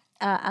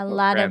 a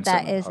lot of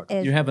that is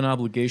you have an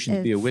obligation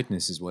to be a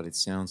witness is what it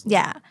sounds like.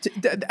 Yeah.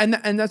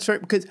 And that's right,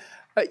 because,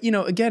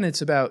 again,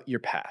 it's about your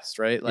past,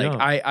 right? Like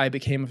I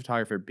became a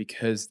photographer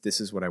because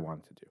this is what I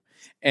wanted to do.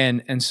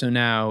 And so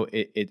now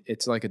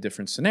it's like a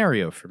different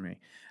scenario for me.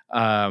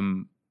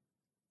 And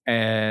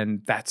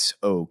that's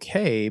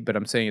okay, but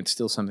I'm saying it's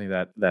still something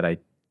that I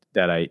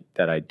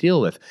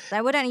deal with.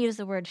 I wouldn't use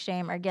the word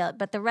shame or guilt,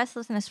 but the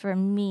restlessness for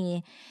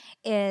me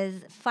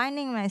is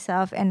finding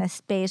myself in a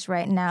space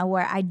right now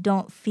where I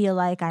don't feel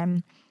like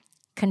I'm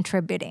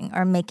contributing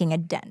or making a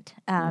dent.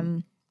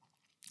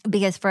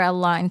 Because for a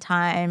long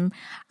time,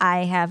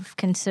 I have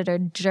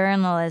considered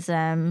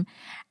journalism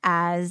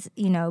as,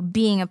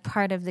 being a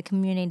part of the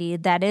community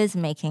that is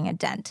making a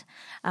dent,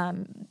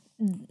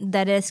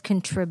 that is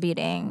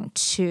contributing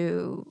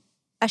to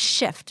a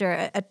shift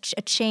or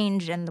a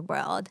change in the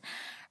world,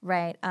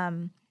 right?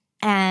 And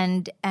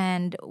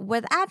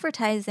with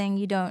advertising,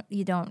 you don't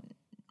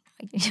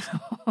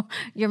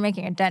you're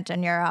making a dent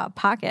in your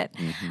pocket.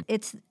 Mm-hmm.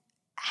 It's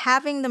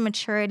having the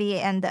maturity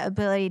and the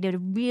ability to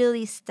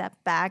really step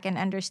back and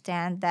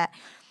understand that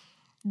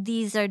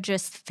these are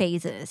just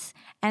phases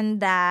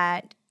and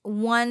that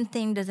one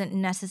thing doesn't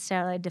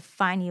necessarily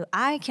define you.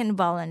 I can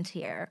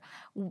volunteer,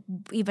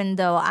 even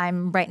though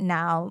I'm right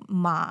now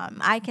mom.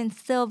 I can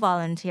still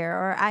volunteer,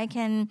 or I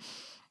can,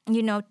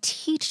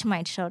 teach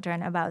my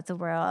children about the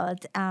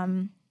world.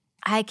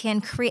 I can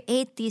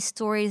create these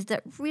stories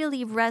that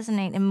really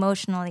resonate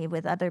emotionally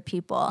with other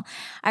people.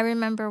 I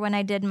remember when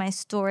I did my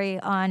story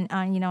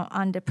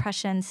on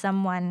depression,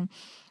 someone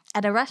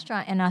at a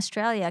restaurant in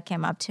Australia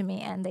came up to me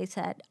and they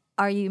said,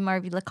 "Are you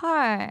Marvi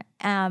Lacar?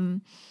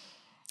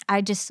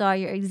 I just saw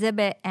your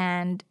exhibit,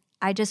 and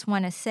I just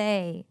want to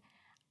say,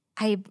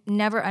 I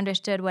never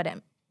understood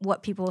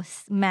what people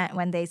meant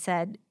when they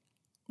said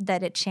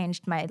that it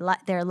changed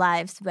their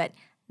lives, but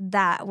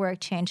that work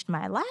changed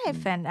my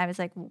life." And I was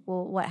like,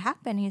 "Well, what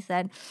happened?" He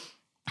said,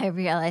 "I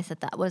realized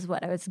that was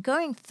what I was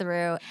going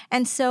through."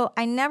 And so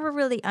I never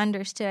really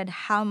understood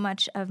how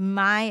much of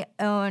my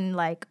own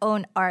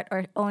art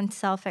or own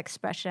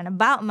self-expression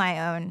about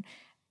my own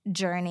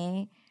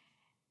journey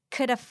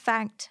could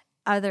affect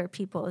other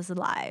people's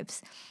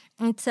lives.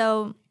 And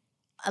so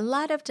a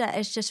lot of that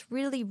is just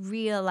really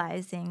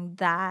realizing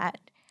that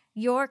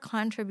your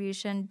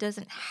contribution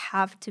doesn't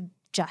have to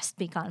just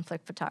be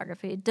conflict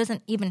photography. It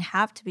doesn't even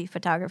have to be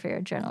photography or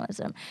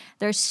journalism.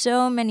 There's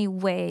so many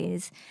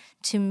ways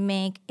to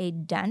make a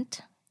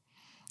dent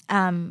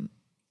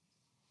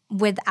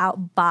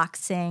without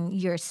boxing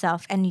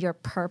yourself and your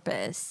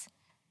purpose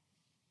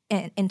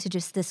into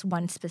just this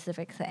one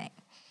specific thing.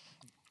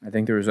 I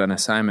think there was an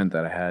assignment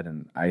that I had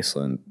in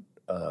Iceland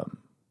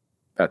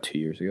about 2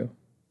 years ago,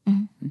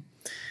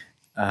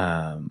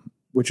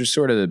 which was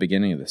sort of the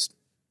beginning of this.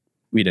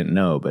 We didn't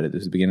know, but it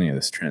was the beginning of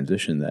this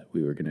transition that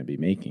we were going to be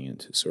making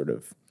into sort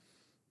of,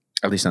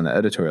 at least on the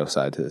editorial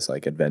side, to this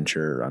like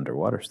adventure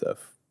underwater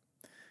stuff.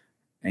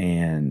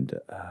 And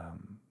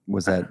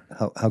was that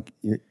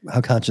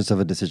how conscious of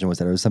a decision was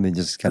that? Or was something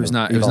just kind of?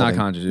 It was not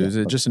conscious. It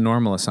was just a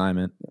normal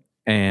assignment,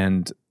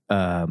 and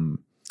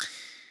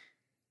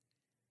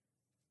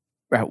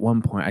at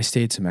one point, I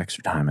stayed some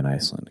extra time in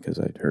Iceland because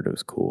I'd heard it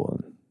was cool,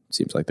 and it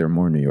seems like there are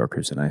more New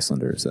Yorkers and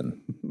Icelanders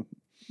than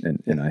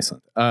in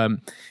Iceland.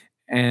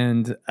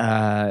 And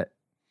at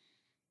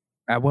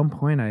one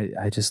point,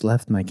 I just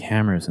left my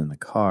cameras in the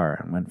car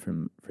and went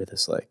for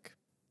this like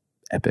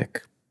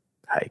epic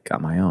hike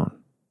on my own.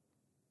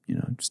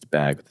 Just a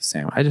bag with a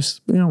sandwich. I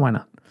just, why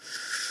not?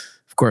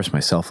 Of course, my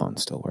cell phone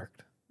still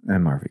worked,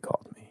 and Marvi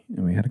called me,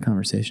 and we had a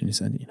conversation. He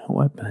said, "You know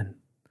what, Ben?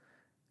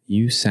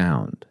 You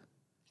sound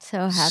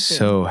so happy.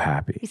 So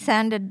happy. You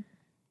sounded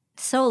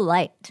so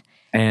light."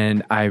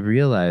 And I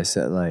realized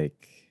that,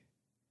 like,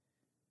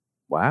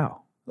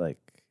 wow, like,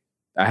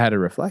 I had a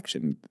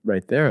reflection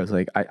right there. I was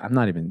like, I'm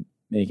not even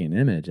making an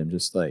image. I'm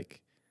just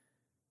like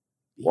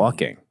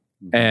walking.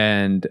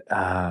 And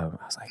I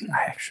was like,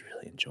 I actually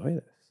really enjoy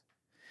this.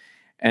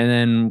 And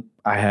then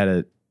I had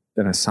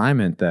an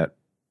assignment that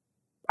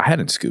I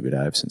hadn't scuba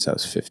dived since I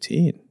was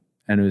 15.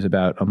 And it was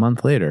about a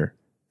month later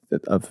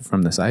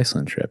from this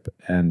Iceland trip.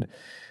 And,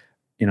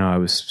 I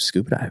was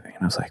scuba diving.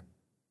 And I was like,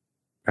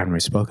 and we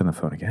spoke on the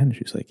phone again.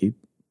 She was like, "You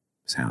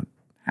sound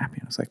happy."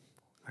 And I was like,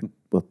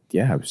 "Well,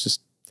 yeah, I was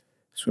just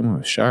swimming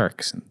with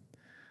sharks, and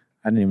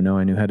I didn't even know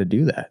I knew how to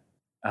do that."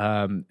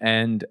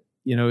 And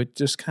it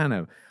just kind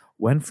of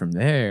went from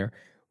there,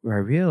 where I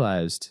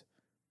realized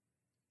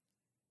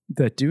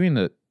that doing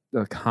the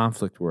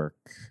conflict work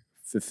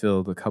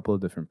fulfilled a couple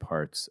of different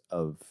parts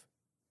of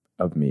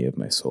me, of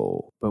my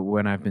soul. But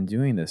when I've been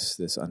doing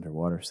this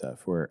underwater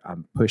stuff, where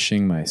I'm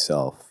pushing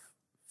myself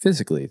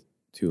physically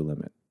to a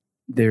limit,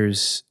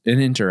 there's an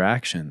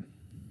interaction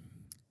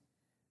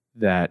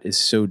that is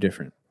so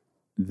different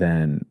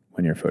than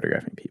when you're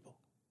photographing people.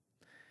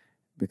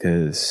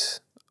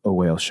 Because a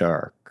whale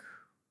shark,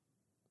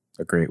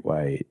 a great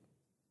white,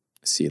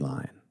 a sea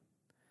lion,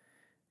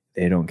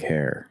 they don't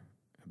care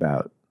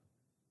about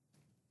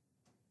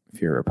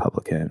if you're a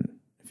Republican,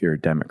 if you're a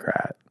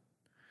Democrat,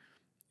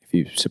 if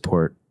you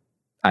support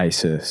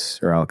ISIS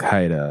or Al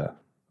Qaeda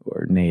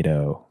or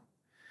NATO,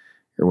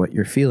 or what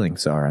your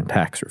feelings are on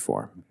tax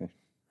reform,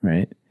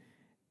 right?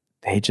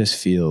 They just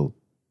feel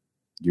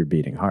your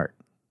beating heart.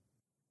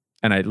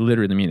 And I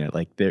literally mean it.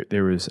 Like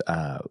there was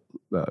a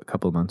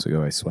couple of months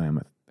ago, I swam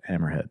with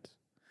hammerheads.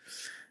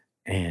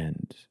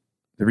 And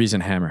the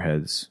reason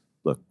hammerheads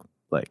look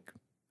like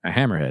a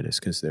hammerhead is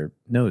because their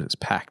nose is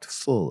packed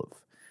full of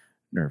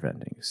nerve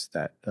endings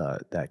that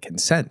can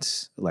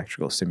sense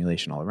electrical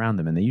stimulation all around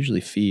them. And they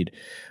usually feed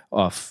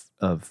off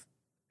of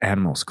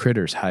animals,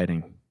 critters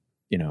hiding,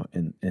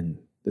 in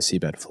the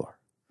seabed floor.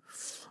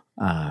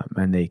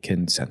 And they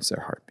can sense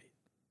their heartbeat.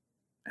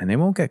 And they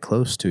won't get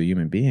close to a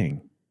human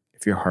being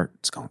if your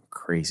heart's going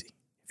crazy,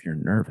 if you're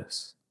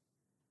nervous.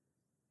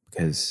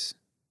 Because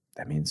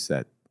that means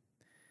that,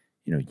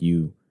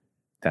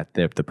 that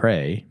the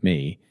prey,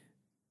 me,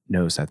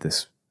 knows that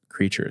this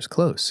creature is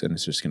close and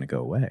it's just going to go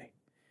away.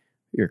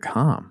 You're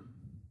calm.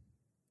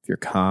 If you're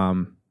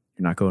calm,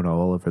 you're not going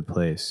all over the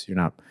place. You're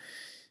not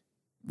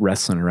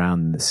wrestling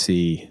around in the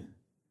sea,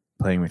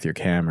 playing with your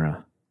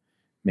camera,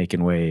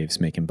 making waves,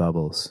 making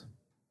bubbles.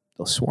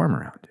 They'll swarm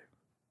around you.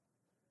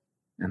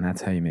 And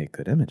that's how you make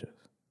good images.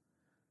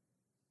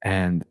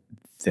 And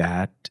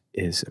that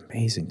is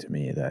amazing to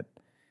me,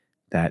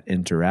 that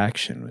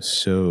interaction was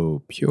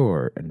so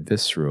pure and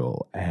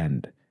visceral,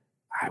 and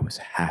I was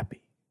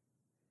happy.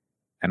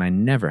 And I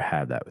never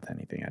had that with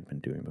anything I'd been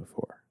doing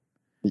before.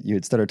 You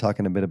had started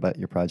talking a bit about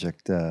your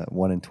project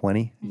 1 in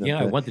 20. Yeah,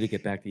 I wanted to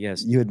get back to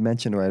yes. You had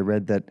mentioned, or I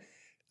read that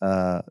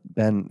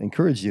Ben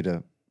encouraged you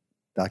to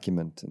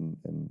document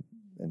and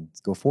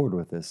go forward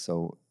with this.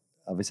 So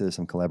obviously there's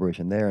some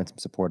collaboration there and some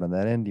support on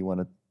that end.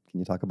 Can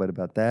you talk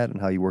about that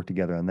and how you work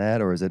together on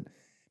that, or has it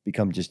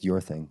become just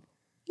your thing?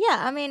 Yeah,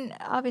 I mean,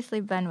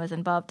 obviously Ben was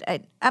involved.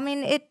 I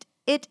mean, it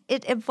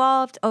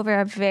evolved over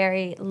a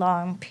very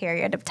long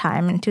period of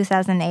time. In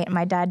 2008,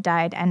 my dad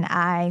died, and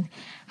I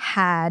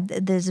had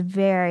this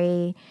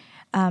very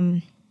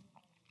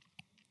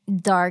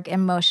dark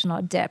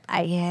emotional dip.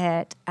 I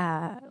hit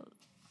a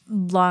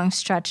long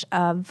stretch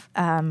of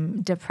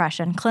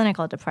depression,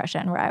 clinical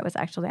depression, where I was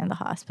actually in the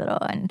hospital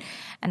and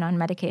on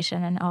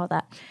medication and all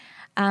that.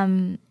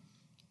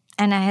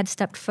 And I had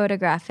stopped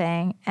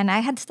photographing, and I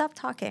had stopped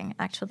talking,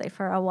 actually,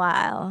 for a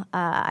while.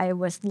 I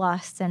was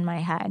lost in my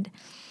head.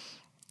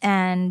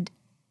 And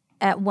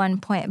at one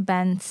point,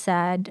 Ben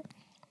said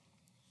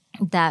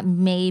that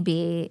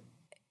maybe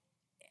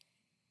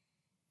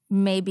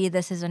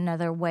this is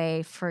another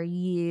way for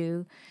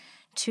you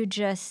to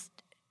just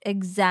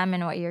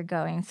examine what you're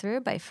going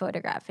through by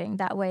photographing.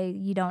 That way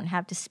you don't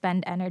have to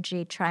spend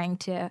energy trying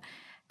to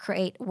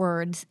create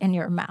words in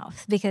your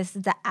mouth, because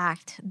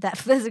that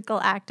physical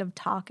act of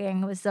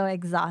talking was so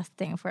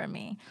exhausting for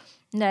me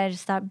that I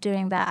just stopped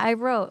doing that. I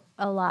wrote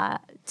a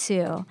lot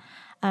too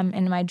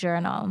in my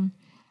journal.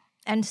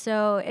 And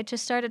so it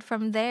just started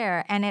from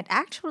there, and it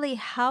actually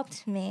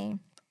helped me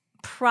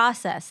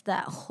process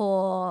that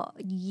whole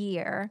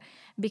year,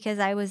 because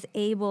I was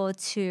able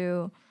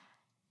to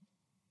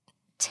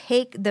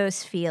take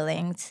those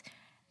feelings,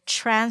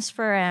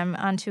 transfer them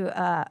onto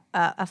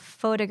a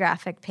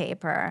photographic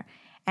paper,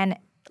 and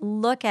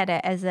look at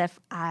it as if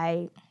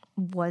I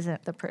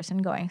wasn't the person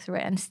going through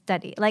it, and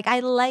study. Like, I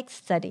like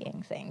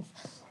studying things.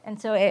 And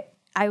so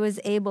I was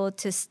able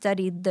to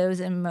study those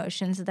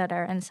emotions that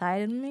are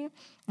inside of me.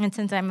 And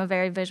since I'm a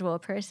very visual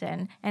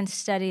person, and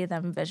study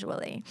them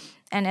visually.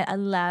 And it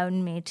allowed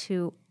me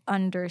to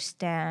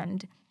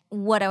understand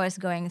what I was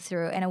going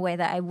through in a way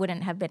that I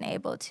wouldn't have been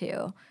able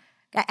to.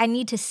 I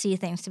need to see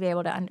things to be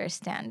able to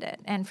understand it.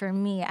 And for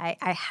me, I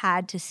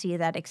had to see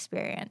that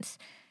experience.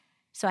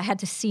 So I had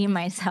to see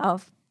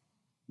myself,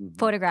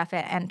 photograph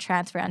it, and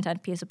transfer it onto a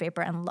piece of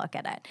paper and look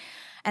at it.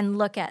 And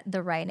look at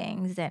the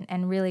writings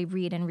and really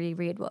read and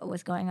reread what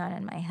was going on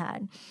in my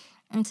head.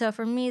 And so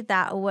for me,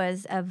 that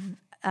was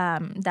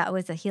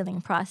a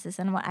healing process.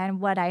 And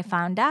what I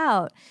found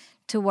out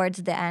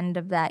towards the end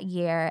of that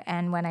year,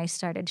 and when I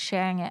started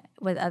sharing it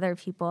with other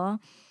people,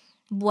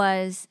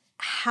 was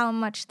how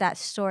much that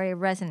story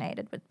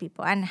resonated with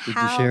people. And Did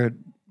you share it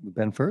with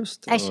Ben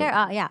first? I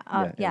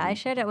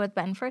shared it with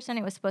Ben first, and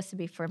it was supposed to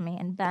be for me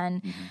and Ben.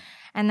 Mm-hmm.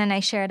 And then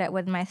I shared it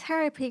with my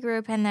therapy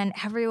group, and then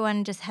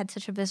everyone just had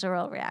such a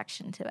visceral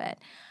reaction to it.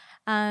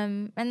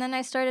 And then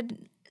I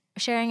started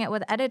sharing it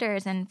with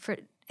editors, and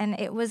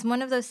it was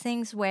one of those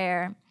things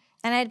where,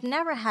 and I'd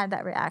never had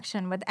that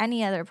reaction with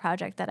any other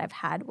project that I've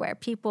had, where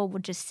people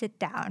would just sit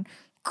down,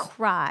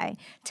 cry,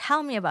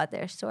 tell me about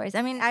their stories.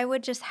 I mean, I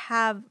would just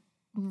have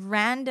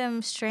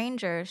random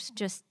strangers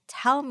just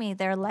tell me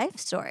their life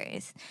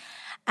stories.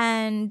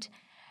 And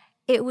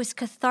it was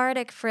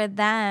cathartic for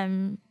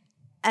them,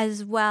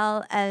 as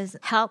well as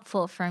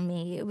helpful for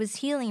me. It was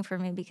healing for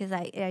me, because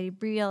I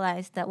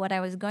realized that what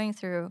I was going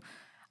through,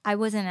 I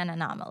wasn't an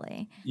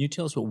anomaly. Can you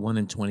tell us what 1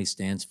 in 20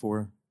 stands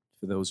for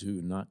those who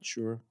are not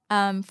sure?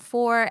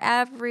 For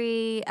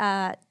every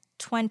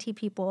 20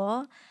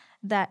 people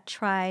that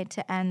try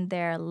to end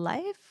their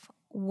life,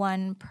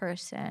 one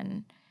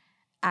person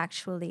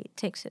actually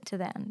takes it to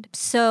the end.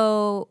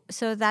 So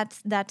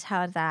that's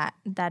how that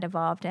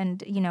evolved,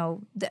 and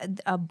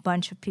a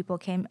bunch of people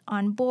came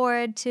on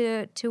board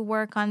to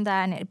work on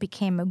that, and it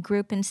became a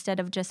group instead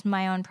of just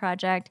my own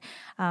project.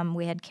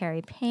 We had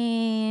Carrie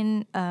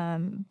Payne,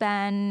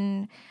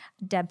 Ben,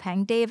 Deb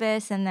Pang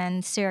Davis, and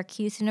then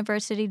Syracuse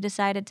University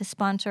decided to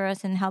sponsor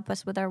us and help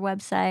us with our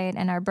website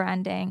and our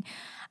branding.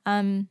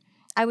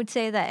 I would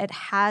say that it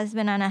has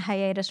been on a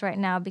hiatus right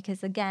now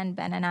because, again,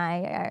 Ben and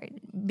I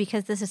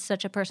because this is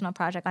such a personal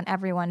project on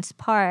everyone's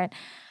part,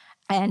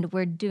 and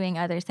we're doing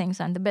other things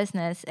on the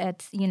business.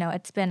 It's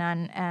been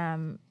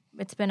on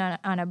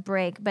a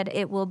break, but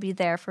it will be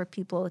there for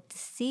people to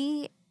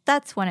see.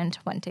 That's 1 in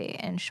 20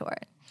 in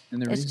short.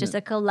 It's just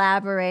a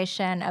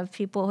collaboration of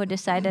people who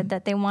decided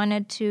that they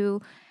wanted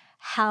to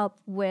help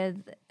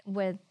with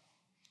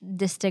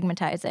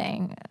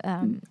destigmatizing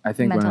I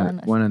think mental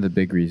illness. One of the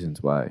big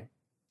reasons why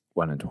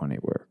 1 in 20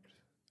 worked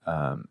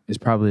is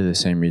probably the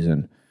same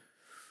reason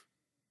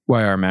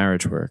why our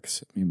marriage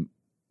works. I mean,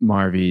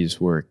 Marvi's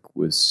work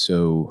was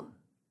so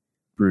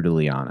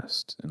brutally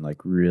honest and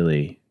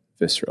really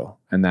visceral,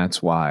 and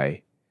that's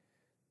why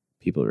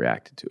people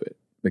reacted to it,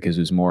 because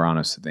it was more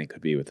honest than they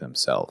could be with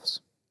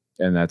themselves.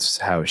 And that's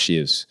how she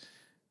is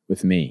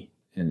with me.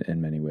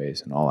 in many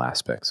ways, in all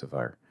aspects of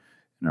our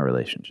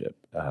relationship.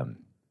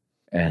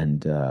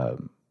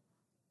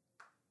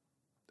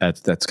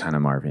 That's kind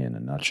of Marvi in a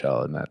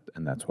nutshell,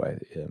 and that's why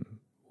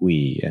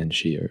we and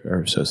she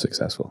are so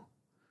successful.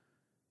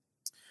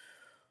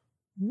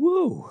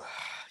 Woo.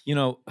 You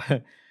know,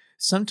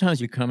 sometimes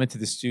you come into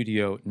the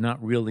studio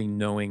not really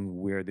knowing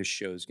where the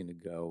show's going to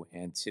go.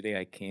 And today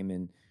I came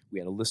in, we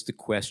had a list of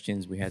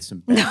questions. We had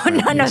some. No,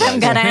 none of them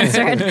got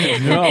answered.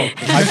 No.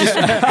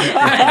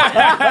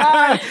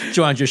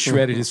 John just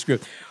shredded his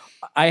script.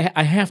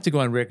 I have to go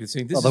on record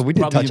saying this. Although we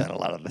did probably, touch on a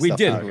lot of this. We stuff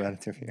did.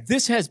 relative here.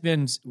 This has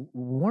been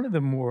one of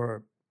the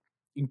more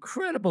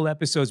incredible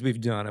episodes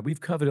we've done.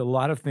 We've covered a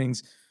lot of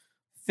things.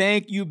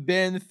 Thank you,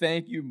 Ben.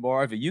 Thank you,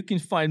 Marvi. You can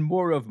find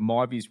more of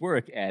Marvi's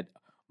work at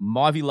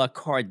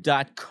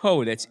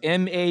marvilacar.co. That's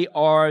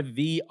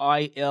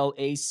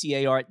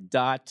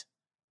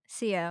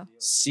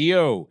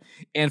marvilacar.co.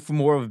 And for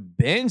more of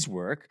Ben's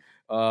work,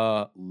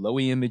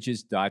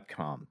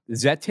 lowyimages.com.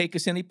 Does that take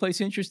us anyplace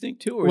interesting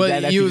too, or is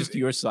that actually just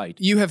your site?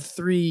 You have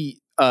 3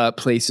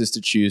 places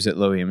to choose at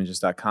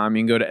lowyimages.com.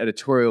 You can go to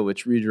editorial,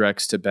 which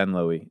redirects to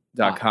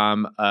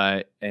benlowy.com,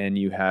 and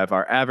you have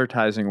our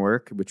advertising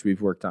work, which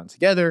we've worked on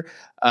together,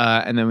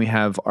 and then we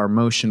have our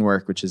motion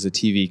work, which is the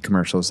TV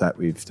commercials that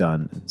we've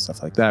done and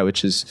stuff like that,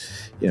 which is,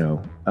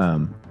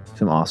 some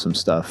awesome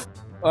stuff.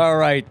 All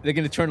right, they're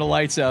going to turn the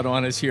lights out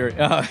on us here.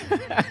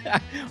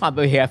 On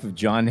behalf of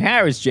John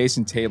Harris,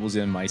 Jason Tables,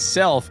 and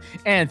myself,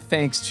 and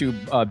thanks to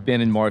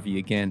Ben and Marvi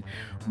again,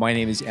 my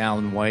name is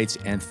Alan Weitz,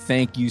 and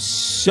thank you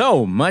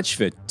so much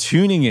for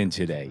tuning in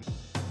today.